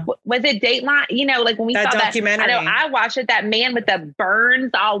was it Dateline? You know, like when we that saw documentary. that, I know I watched it, that man with the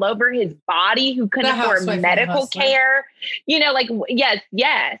burns all over his body who couldn't afford medical care. You know, like, yes,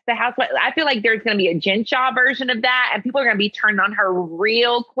 the housewife. I feel like there's going to be a Jen Shaw version of that, and people are going to be turned on her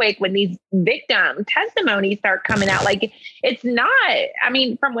real quick when these victim testimonies start coming out. Like, it's not, I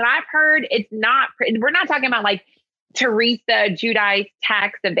mean, from what I've heard, it's not, we're not talking about like Teresa Giudice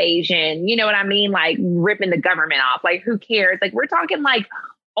tax evasion. You know what I mean? Like ripping the government off. Like, who cares? Like, we're talking like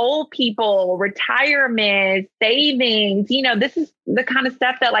old people, retirement, savings. You know, this is the kind of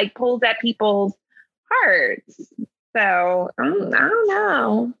stuff that like pulls at people's hearts. So I don't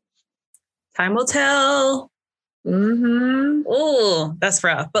know. Time will tell. Mm-hmm. Oh, that's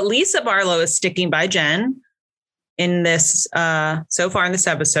rough. But Lisa Barlow is sticking by Jen in this, so far in this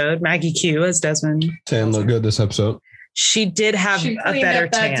episode. Maggie Q as Desmond. Tan looked good this episode. She did have a better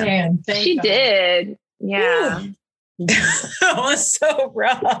tan. She did. Yeah. That was so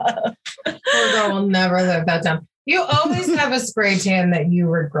rough. Poor girl will never live that down. You always have a spray tan that you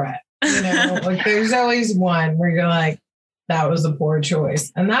regret. You know, like there's always one where you're like, that was a poor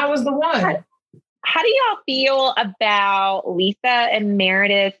choice. And that was the one. How do y'all feel about Lisa and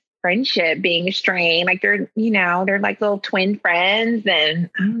Meredith's friendship being strained? Like they're like little twin friends.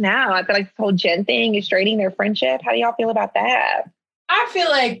 And I don't know. I feel like this whole Jen thing is straining their friendship. How do y'all feel about that? I feel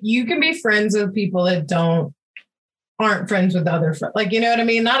like you can be friends with people that aren't friends with other friends. Like, you know what I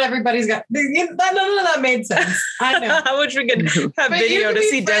mean? Not everybody's got none of that made sense. I know. I wish we could have video to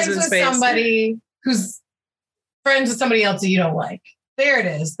see Desmond's face. Somebody who's friends with somebody else that you don't like. There it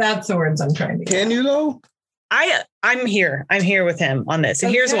is. That's the words I'm trying to get. Can you though? I'm here with him on this.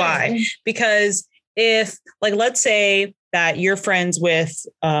 And here's why. Because if like, let's say that you're friends with,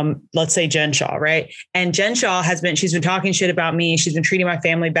 let's say Jen Shaw, right? And Jen Shaw she's been talking shit about me. She's been treating my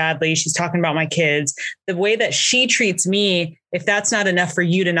family badly. She's talking about my kids. The way that she treats me, if that's not enough for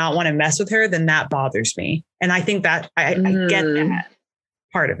you to not want to mess with her, then that bothers me. And I think that I get that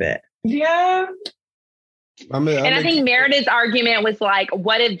part of it. Yeah. I think Meredith's argument was like,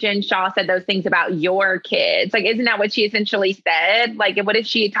 what if Jen Shaw said those things about your kids? Like, isn't that what she essentially said? Like, what if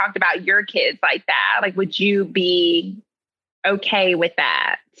she had talked about your kids like that? Like, would you be okay with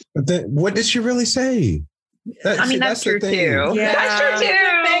that? But then, what did she really say? That's true too. Yeah. That's true too.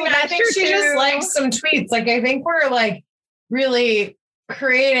 I think she just likes some tweets. Like, I think we're like really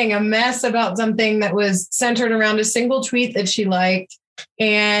creating a mess about something that was centered around a single tweet that she liked.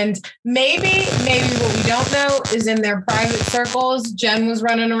 And maybe what we don't know is in their private circles, Jen was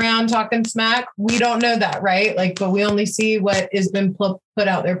running around talking smack. We don't know that, right? Like, but we only see what has been put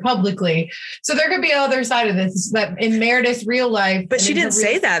out there publicly. So there could be other side of this that in Meredith's real life. But she didn't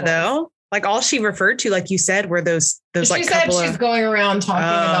say that though. Like all she referred to, like you said, were those like couple of... She's going around talking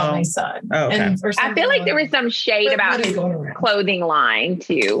about my son. Oh, okay. I feel like there was some shade about his clothing line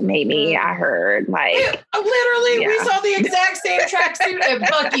too. Maybe I heard like literally we saw the exact same tracksuit at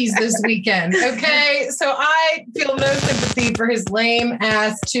Buc-ee's this weekend. Okay, so I feel no sympathy for his lame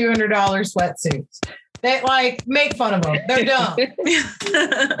ass $200 sweatsuits. They like make fun of them. They're dumb.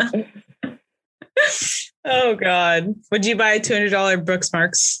 Oh God, would you buy a $200 Brooks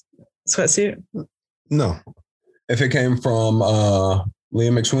Marks sweatsuit? No. If it came from Liam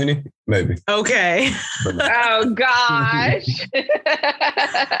McSweeney, maybe. Okay. Oh gosh.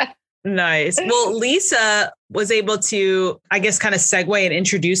 Nice. Well, Lisa was able to, I guess, kind of segue and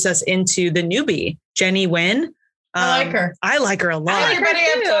introduce us into the newbie, Jenny Nguyen. I like her. I like her a lot. Everybody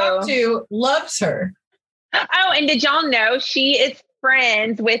I've talked to loves her. Oh, and did y'all know she is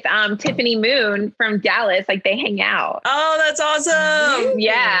friends with Tiffany Moon from Dallas? Like they hang out. Oh, that's awesome.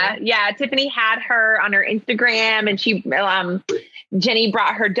 Yeah. Tiffany had her on her Instagram, and she Jenny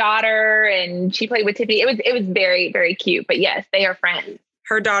brought her daughter, and she played with Tiffany. It was very, very cute. But yes, they are friends.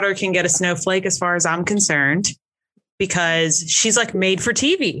 Her daughter can get a snowflake as far as I'm concerned, because she's like made for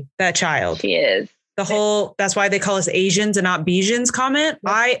TV, that child. She is. That's why they call us Asians and not Bajans comment.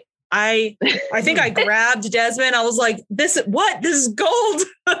 I think I grabbed Desmond. I was like, this is gold.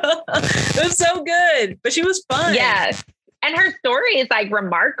 It's so good. But she was fun. Yes. And her story is like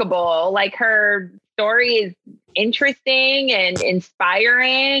remarkable. Like her story is interesting and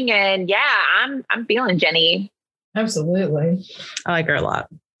inspiring. And yeah, I'm feeling Jenny. Absolutely. I like her a lot.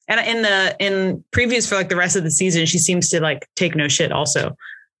 And in previews for like the rest of the season, she seems to like take no shit also,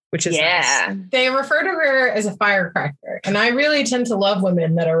 which is nice. They refer to her as a firecracker. And I really tend to love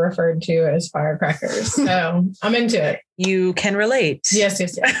women that are referred to as firecrackers. So I'm into it. You can relate. Yes.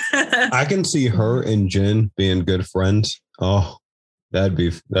 I can see her and Jen being good friends. Oh, that'd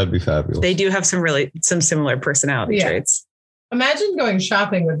be fabulous. They do have some similar personality traits. Imagine going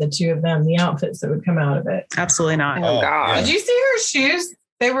shopping with the two of them, the outfits that would come out of it. Absolutely not. Oh God. Did you see her shoes?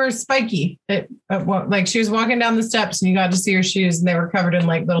 They were spiky. Like she was walking down the steps and you got to see her shoes and they were covered in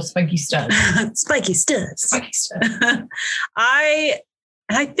like little spiky studs. Spiky studs. I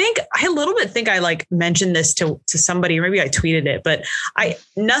think I a little bit think I like mentioned this to somebody, or maybe I tweeted it, but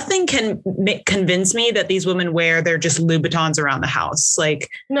nothing can convince me that these women wear their just Louboutins around the house. Like,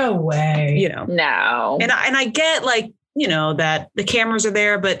 no way. No. And I get like, that the cameras are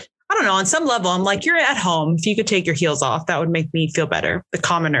there, but I don't know, on some level, I'm like, you're at home. If you could take your heels off, that would make me feel better. The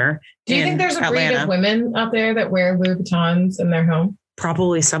commoner. Do you think there's a breed of women out there that wear Louboutins in their home?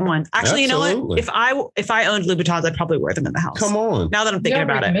 Probably someone. Actually, Absolutely. You know what? If I owned Louboutins, I'd probably wear them in the house. Come on. Now that I'm thinking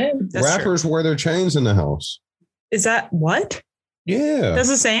about it. Rappers wear their chains in the house. Is that what? Yeah. That's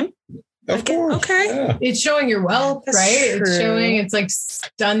the same? Of course. Okay. Yeah. It's showing your wealth, That's right? true. It's showing, it's like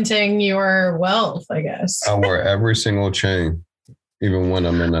stunting your wealth, I guess. I wear every single chain, even when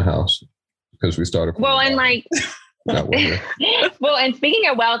I'm in the house, because we started. Well, and like, well, and speaking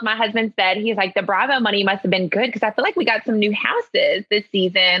of wealth, my husband said, he's like, the Bravo money must have been good because I feel like we got some new houses this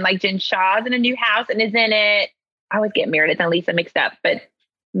season. Like Jen Shaw's in a new house and is in it. I always get Meredith and Lisa mixed up, but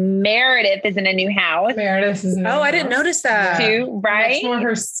Meredith is in a new house. Meredith is in a new I didn't notice that. too, right? That's more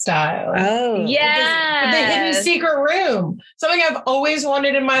her style. Oh. Yeah. The hidden secret room. Something I've always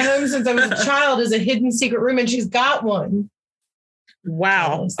wanted in my home since I was a child is a hidden secret room, and she's got one.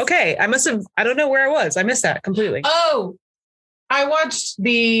 Wow. Okay. I don't know where I was. I missed that completely. Oh, I watched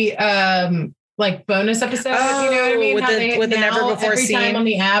the like bonus episode. You know what I mean? With the never before every seen. time on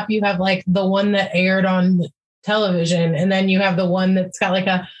the app, you have like the one that aired on television, and then you have the one that's got like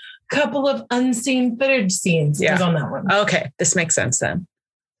a couple of unseen footage scenes. It was on that one. Okay. This makes sense then.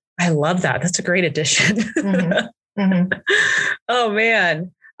 I love that. That's a great addition. Mm-hmm. Mm-hmm. Oh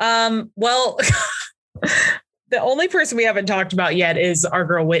man. Well, the only person we haven't talked about yet is our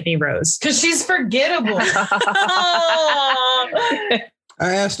girl Whitney Rose. Because she's forgettable. I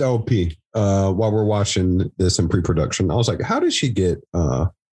asked LP while we're watching this in pre-production. I was like, how did she get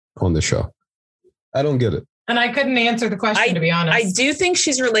on the show? I don't get it. And I couldn't answer the question, to be honest. I do think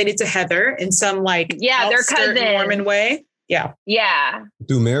she's related to Heather in some like they're cousins. Mormon way. Yeah. Yeah.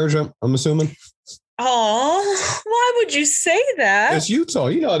 Through marriage, I'm assuming. Oh, why would you say that? It's Utah.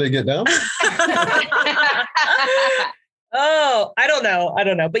 You know how they get down. Oh, I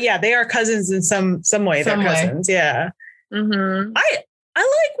don't know. But yeah, they are cousins in some way. They're cousins. Yeah. Mm-hmm. I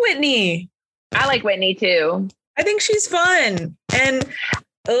like Whitney. I like Whitney too. I think she's fun. And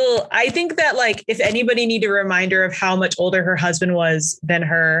I think that like if anybody needed a reminder of how much older her husband was than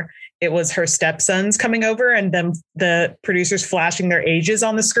her, it was her stepsons coming over and them, the producers flashing their ages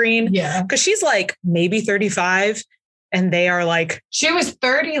on the screen. Yeah. Because she's like maybe 35 and they are like. She was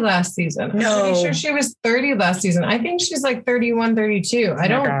 30 last season. No. I'm pretty sure she was 30 last season. I think she's like 31, 32.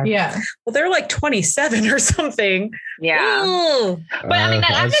 Yeah. Well, they're like 27 or something. Yeah. Ooh. But I mean,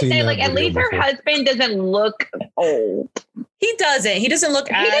 I have to say, like, at least her husband doesn't look old. He doesn't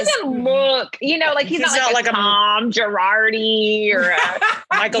look like he's not like a Tom Girardi or a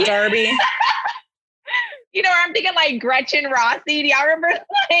Michael Darby. You know, I'm thinking like Gretchen Rossi. Do y'all remember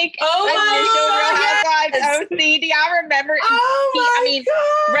like Real Housewives OC? Do y'all remember? God.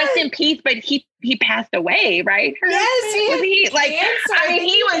 Rest in peace, but he he passed away, right? Yes, he had cancer. I mean,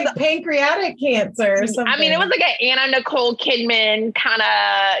 he was like pancreatic cancer or something. I mean, it was like an Anna Nicole Kidman kind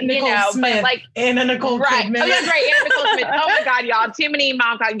of, Smith, but like Anna Nicole Kidman. Oh, that's right, Anna Nicole Smith. Oh my God, y'all, too many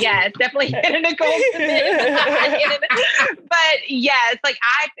mom talk. Yes, definitely Anna Nicole Smith. But yes, like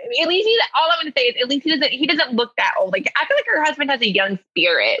at least all I'm going to say is at least he doesn't look that old. Like I feel like her husband has a young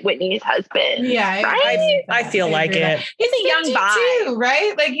spirit. Whitney's husband. Yeah, right? I feel like it. He's a young vibe,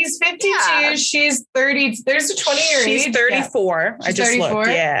 right? Like he's 52. Yeah. She's 30. There's a 20-year age. She's 34. Gap. I just 34? Looked.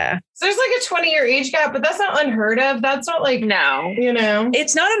 Yeah. So there's like a 20-year age gap, but that's not unheard of. That's not like no.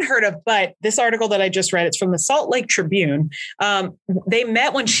 It's not unheard of. But this article that I just read, it's from the Salt Lake Tribune. They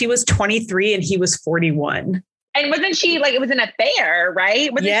met when she was 23 and he was 41. And wasn't she like, it was an affair,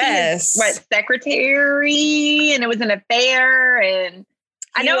 right? Wasn't yes. she his, secretary? And it was an affair. And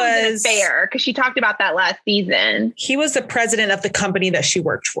I know it was an affair because she talked about that last season. He was the president of the company that she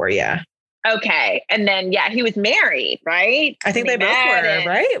worked for. Yeah. Okay. And then, he was married, right? I think they both were,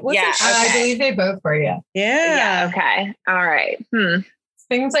 right? I believe they both were. Yeah. Yeah. Okay. All right.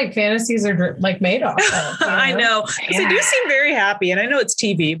 Things like fantasies are like made off of. I know. They do seem very happy. And I know it's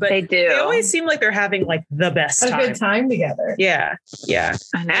TV, but they do. They always seem like they're having like the best time. A good time together. Yeah. Yeah.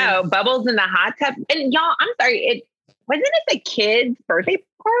 I know. Bubbles in the hot tub. And y'all, I'm sorry. Wasn't it the kid's birthday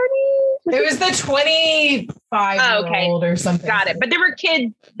party? It was the 25-year-old or something. Got it. But there were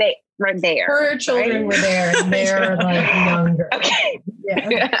kids that were there. Her children were there. And they're like younger. Okay.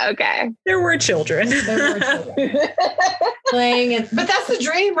 Yeah. Okay. There were children. Playing it. But that's the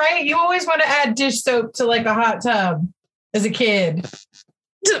dream, right? You always want to add dish soap to like a hot tub as a kid.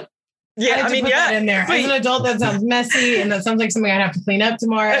 Yeah, I mean, that in there. As an adult, that sounds messy, and that sounds like something I'd have to clean up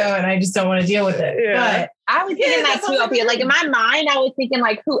tomorrow, and I just don't want to deal with it. Yeah. But I was thinking that too. Like in my mind, I was thinking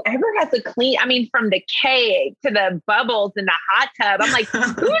like whoever has to clean. I mean, from the cake to the bubbles in the hot tub. I'm like,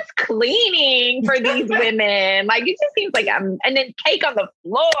 who's cleaning for these women? Like it just seems like and then cake on the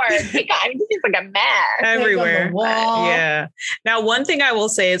floor. It just seems like a mess everywhere. On the wall. Yeah. Now, one thing I will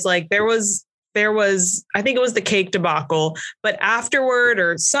say is like there was, I think it was the cake debacle, but afterward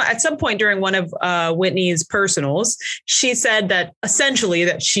at some point during one of Whitney's personals, she said that essentially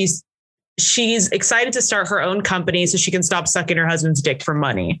that she's excited to start her own company so she can stop sucking her husband's dick for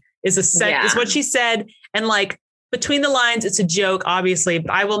money is what she said. And like between the lines, it's a joke, obviously, but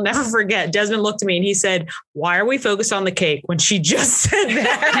I will never forget. Desmond looked at me and he said, "Why are we focused on the cake when she just said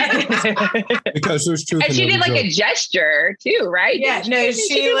that?" Because there's truth. And she did like a gesture too, right? Yeah,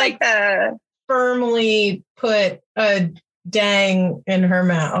 she like the firmly put a dang in her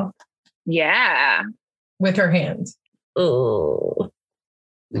mouth. Yeah. With her hands. Oh.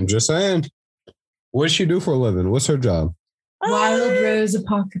 I'm just saying. What does she do for a living? What's her job? Wild Rose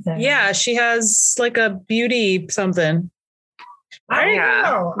Apothecary. Yeah, she has like a beauty something. I don't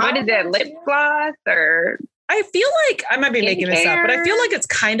know. What is it? Lip gloss or? I feel like I might be making this up, but I feel like it's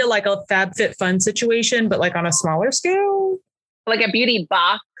kind of like a FabFitFun situation, but like on a smaller scale. Like a beauty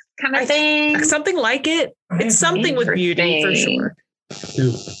box kind of thing. Something like it. It's something with beauty for sure.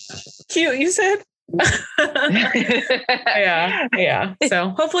 Cute, you said? Yeah. So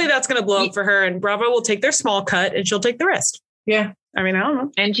hopefully that's going to blow up for her, and Bravo will take their small cut and she'll take the rest. Yeah. I mean, I don't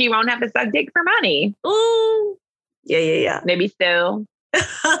know. And she won't have to suck dick for money. Ooh. Yeah. Maybe still.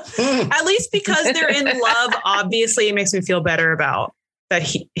 At least because they're in love, obviously it makes me feel better about that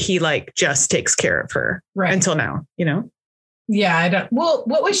he like just takes care of her until now, Yeah, I don't. Well,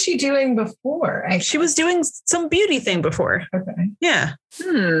 what was she doing before? She was doing some beauty thing before. Okay. Yeah. I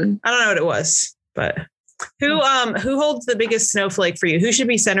don't know what it was, but who holds the biggest snowflake for you? Who should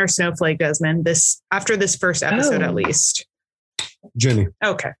be center snowflake, Desmond? After this first episode, at least. Jenny.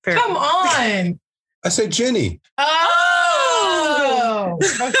 Okay. Fair Come enough. on. I said Jenny. Oh.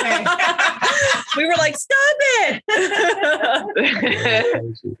 Okay. We were like, stop it.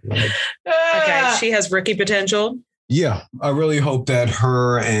 Okay. She has rookie potential. Yeah, I really hope that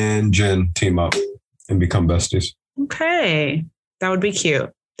her and Jen team up and become besties. Okay. That would be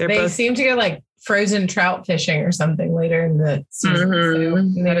cute. They seem to go like frozen trout fishing or something later in the season.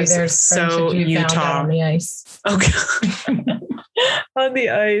 Mm-hmm. So maybe there's so Utah on the ice. Okay. On the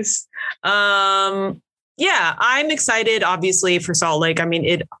ice. Yeah, I'm excited, obviously, for Salt Lake. I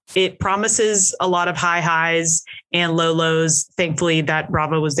mean, it promises a lot of high highs and low lows. Thankfully, that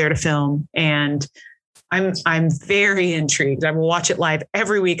Bravo was there to film, and I'm very intrigued. I will watch it live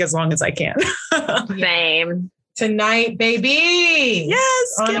every week as long as I can. Same. Tonight, baby.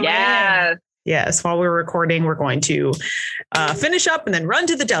 Yes. Yes. While we're recording, we're going to finish up and then run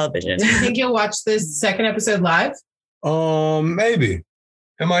to the television. Do you think you'll watch this second episode live? Maybe.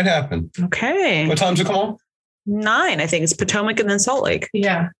 It might happen. Okay. What time's it come on? 9. I think it's Potomac and then Salt Lake.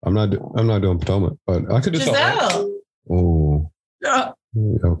 Yeah. I'm not doing Potomac, but I could do Salt Lake. Giselle. Oh.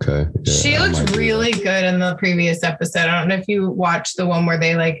 Okay. Yeah, she looked really good in the previous episode. I don't know if you watched the one where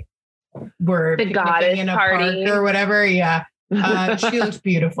they like were the goddess in a party park or whatever. Yeah. She looked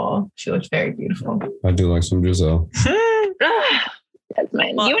beautiful. She looked very beautiful. I do like some Giselle.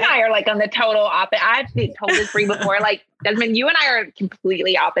 Desmond, you and I are like on the total opposite. I've told this Brie before. Like, Desmond, you and I are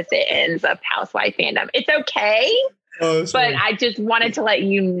completely opposite ends of housewife fandom. It's okay, but I just wanted to let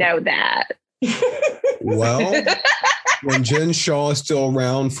you know that. Well, when Jen Shaw is still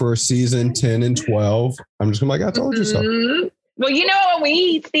around for season 10 and 12, I'm just gonna be like, I told you so. Well, you know, when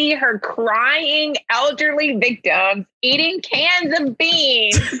we see her crying elderly victims eating cans of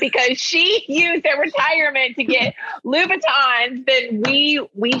beans because she used their retirement to get Louboutins, then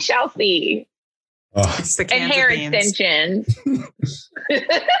we shall see. It's the and hair extensions. And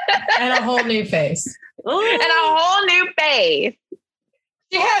a whole new face. And a whole new face.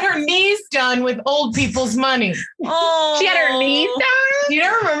 She had her knees done with old people's money. Oh, she had her knees done? You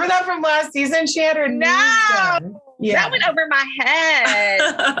don't remember that from last season? She had her knees done. Yeah. That went over my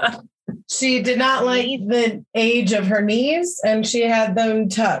head. She did not like the age of her knees, and she had them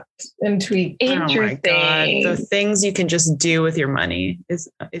tucked and tweaked. Interesting. Oh my God. The things you can just do with your money is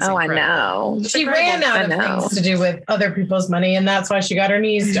incredible. I know. She ran out of things to do with other people's money, and that's why she got her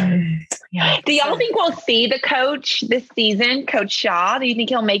knees done. Yeah. Do y'all think we'll see the coach this season, Coach Shaw? Do you think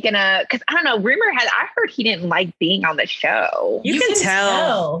he'll make because I don't know, I heard he didn't like being on the show. You can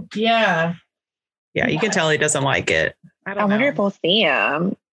tell. Yeah. Yeah, you can tell he doesn't like it. I wonder if we'll see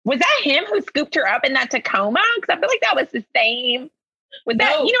him. Was that him who scooped her up in that Tacoma? Because I feel like that was the same. Was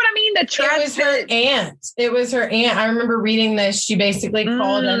that, you know what I mean? The truck. It was her aunt. It was her aunt. I remember reading this. She basically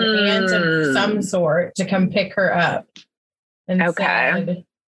called an aunt of some sort to come pick her up. And said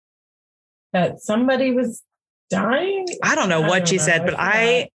that somebody was dying. I don't know what she said, but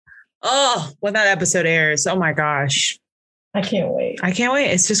when that episode airs, oh my gosh. I can't wait.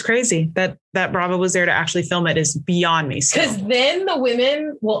 It's just crazy that Bravo was there to actually film it is beyond me. Because then the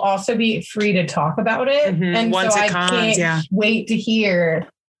women will also be free to talk about it. Mm-hmm. And once so I can't wait to hear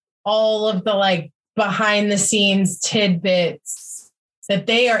all of the like behind the scenes tidbits that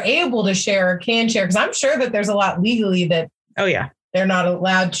they are able to share or can share. Because I'm sure that there's a lot legally that they're not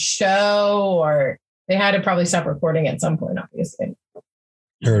allowed to show, or they had to probably stop recording at some point, obviously.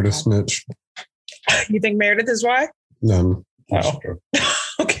 Meredith snitched. You think Meredith is why? No. Oh.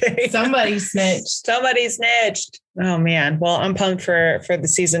 Okay. Somebody snitched. Oh man. Well, I'm pumped for the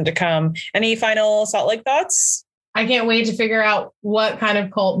season to come. Any final Salt Lake thoughts? I can't wait to figure out what kind of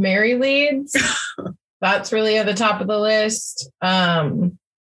cult Mary leads. That's really at the top of the list. I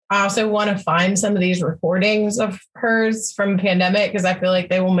also want to find some of these recordings of hers from pandemic, because I feel like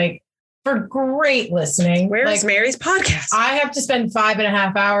they will make for great listening. Where's Mary's podcast? I have to spend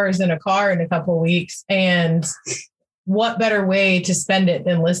 5.5 hours in a car in a couple of weeks, and what better way to spend it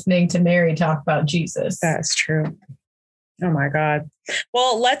than listening to Mary talk about Jesus? That's true. Oh my God.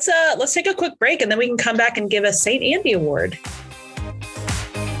 Well, let's take a quick break, and then we can come back and give a St. Andy Award.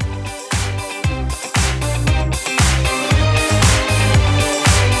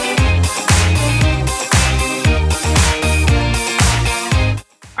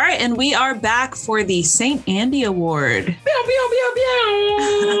 All right, and we are back for the St. Andy Award.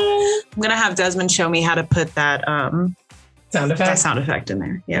 I'm going to have Desmond show me how to put that sound effect in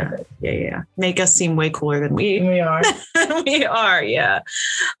there. Yeah. Okay. Yeah. Make us seem way cooler than we are. We are, yeah.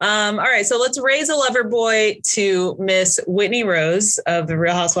 All right, so let's raise a lover boy to Miss Whitney Rose of the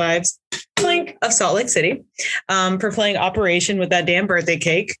Real Housewives of Salt Lake City for playing Operation with that damn birthday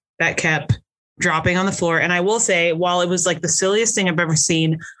cake that kept dropping on the floor. And I will say, while it was like the silliest thing I've ever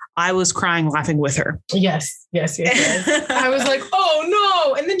seen, I was crying laughing with her. Yes. I was like, oh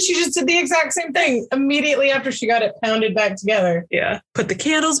no. And then she just did the exact same thing immediately after she got it pounded back together. Yeah. Put the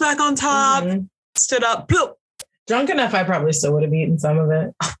candles back on top, stood up. Bloop. Drunk enough, I probably still would have eaten some of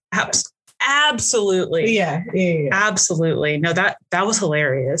it. Absolutely. Yeah. Absolutely. No, that was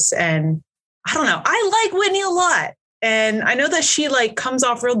hilarious. And I don't know. I like Whitney a lot. And I know that she like comes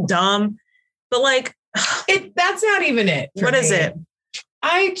off real dumb, but like that's not even it. What is it?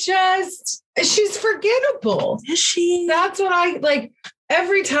 She's forgettable. Is she? That's what I like.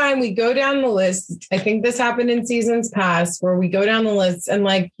 Every time we go down the list, I think this happened in seasons past where we go down the list and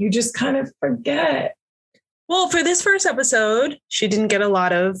like, you just kind of forget. Well, for this first episode, she didn't get a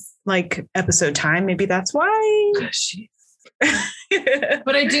lot of like episode time. Maybe that's why.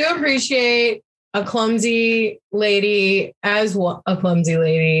 But I do appreciate a clumsy lady as well, a clumsy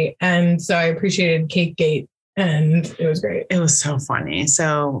lady. And so I appreciated Cake Gate And it was great. It was so funny.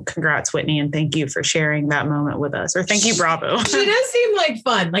 So congrats, Whitney. And thank you for sharing that moment with us. Or thank you, Bravo. She does seem like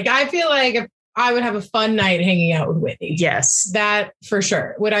fun. Like, I feel like if I would have a fun night hanging out with Whitney. Yes. That for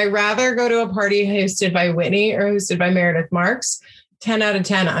sure. Would I rather go to a party hosted by Whitney or hosted by Meredith Marks? 10 out of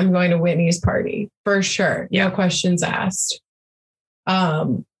 10, I'm going to Whitney's party for sure. Yeah. No questions asked. I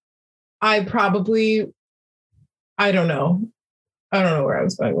don't know. I don't know where I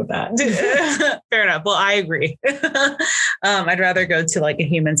was going with that. Fair enough. Well, I agree. I'd rather go to like a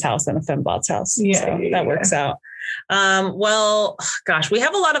human's house than a fembot's house. Yeah, so that works out. Well, gosh, we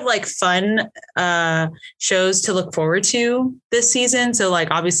have a lot of like fun shows to look forward to this season. So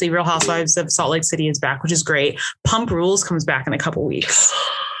like obviously Real Housewives of Salt Lake City is back, which is great. Pump Rules comes back in a couple weeks.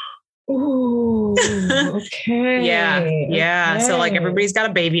 Ooh, okay. Yeah. So like everybody's got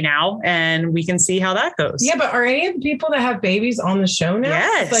a baby now and we can see how that goes. Yeah, but are any of the people that have babies on the show now?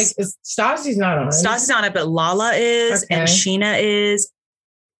 Yes. Like Stassi's not on. Stassi's on it, but Lala is Okay. and Sheena is.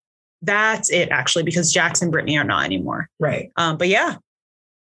 That's it actually, because Jax and Brittany are not anymore. Right. But yeah,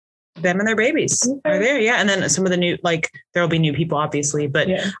 them and their babies are there. Yeah. And then some of the new, like there'll be new people obviously, but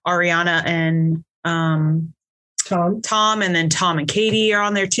Ariana and Tom, and then Tom and Katie are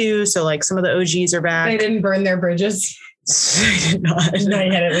on there too. So like some of the OGs are back. They didn't burn their bridges. They did not. Not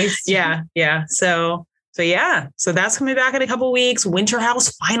yet, at least. Yeah. So yeah. So that's coming back in a couple of weeks. Winter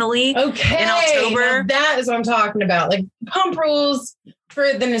House finally. Okay. In October. Now that is what I'm talking about. Like Pump Rules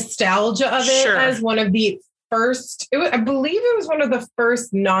for the nostalgia of it as one of the first, I believe it was one of the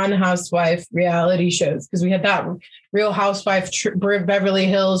first non-housewife reality shows, because we had that Real Housewife Beverly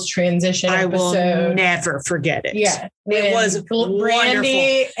Hills transition episode. I will never forget it. Yeah. It was Brandy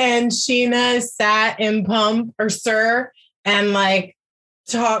wonderful. and Sheena sat in Pump or Sir and like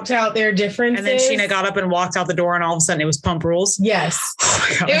talked out their differences. And then Sheena got up and walked out the door and all of a sudden it was Pump Rules. Yes. Oh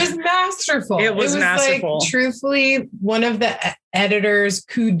my God. It was masterful. It was masterful. Like, truthfully, one of the editors'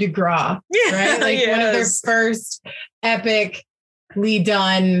 coup de grace, right? Like one of their first epically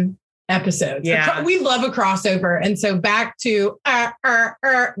done episodes. Yeah. We love a crossover. And so back to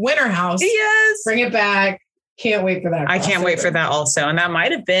Winter House. Yes. Bring it back. Can't wait for that. I can't wait for that also. And that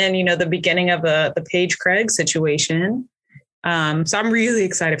might have been, the beginning of the Paige Craig situation. So I'm really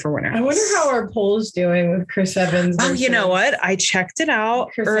excited for Winter House. I wonder how our poll is doing with Chris Evans. Oh, you know what? I checked it out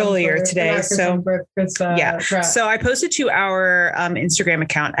earlier today. So I posted to our Instagram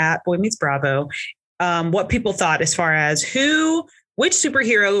account at Boy Meets Bravo what people thought as far as which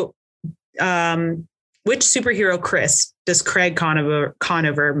superhero Chris does Craig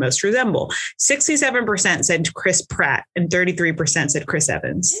Conover most resemble? 67% said Chris Pratt and 33% said Chris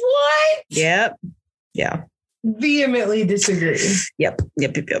Evans. What? Yep. Yeah. Vehemently disagree. Yep.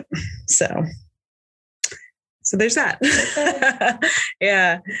 So there's that.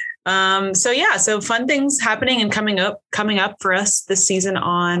 Yeah. So fun things happening and coming up for us this season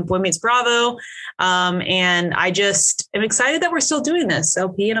on Boy Meets Bravo. And I just am excited that we're still doing this,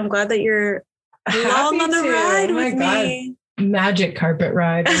 LP, and I'm glad that you're along on the ride with me. Magic carpet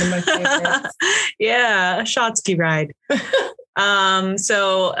ride. One of my favorites. Yeah. A Shotsky ride.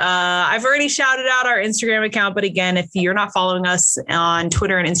 I've already shouted out our Instagram account, but again, if you're not following us on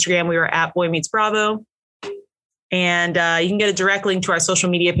Twitter and Instagram, we are at Boy Meets Bravo. And you can get a direct link to our social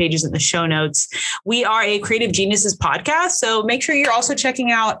media pages in the show notes. We are a Creative Geniuses podcast, so make sure you're also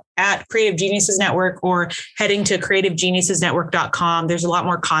checking out at Creative Geniuses Network or heading to creativegeniusesnetwork.com. There's a lot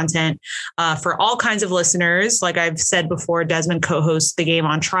more content for all kinds of listeners. Like I've said before, Desmond co-hosts The Game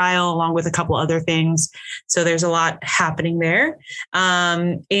on Trial along with a couple other things. So there's a lot happening there.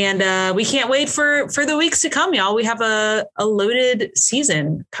 And we can't wait for the weeks to come, y'all. We have a loaded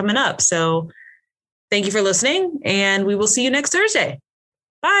season coming up. So thank you for listening, and we will see you next Thursday.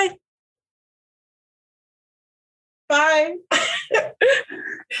 Bye. Bye.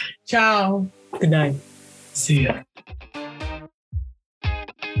 Ciao. Good night. See ya.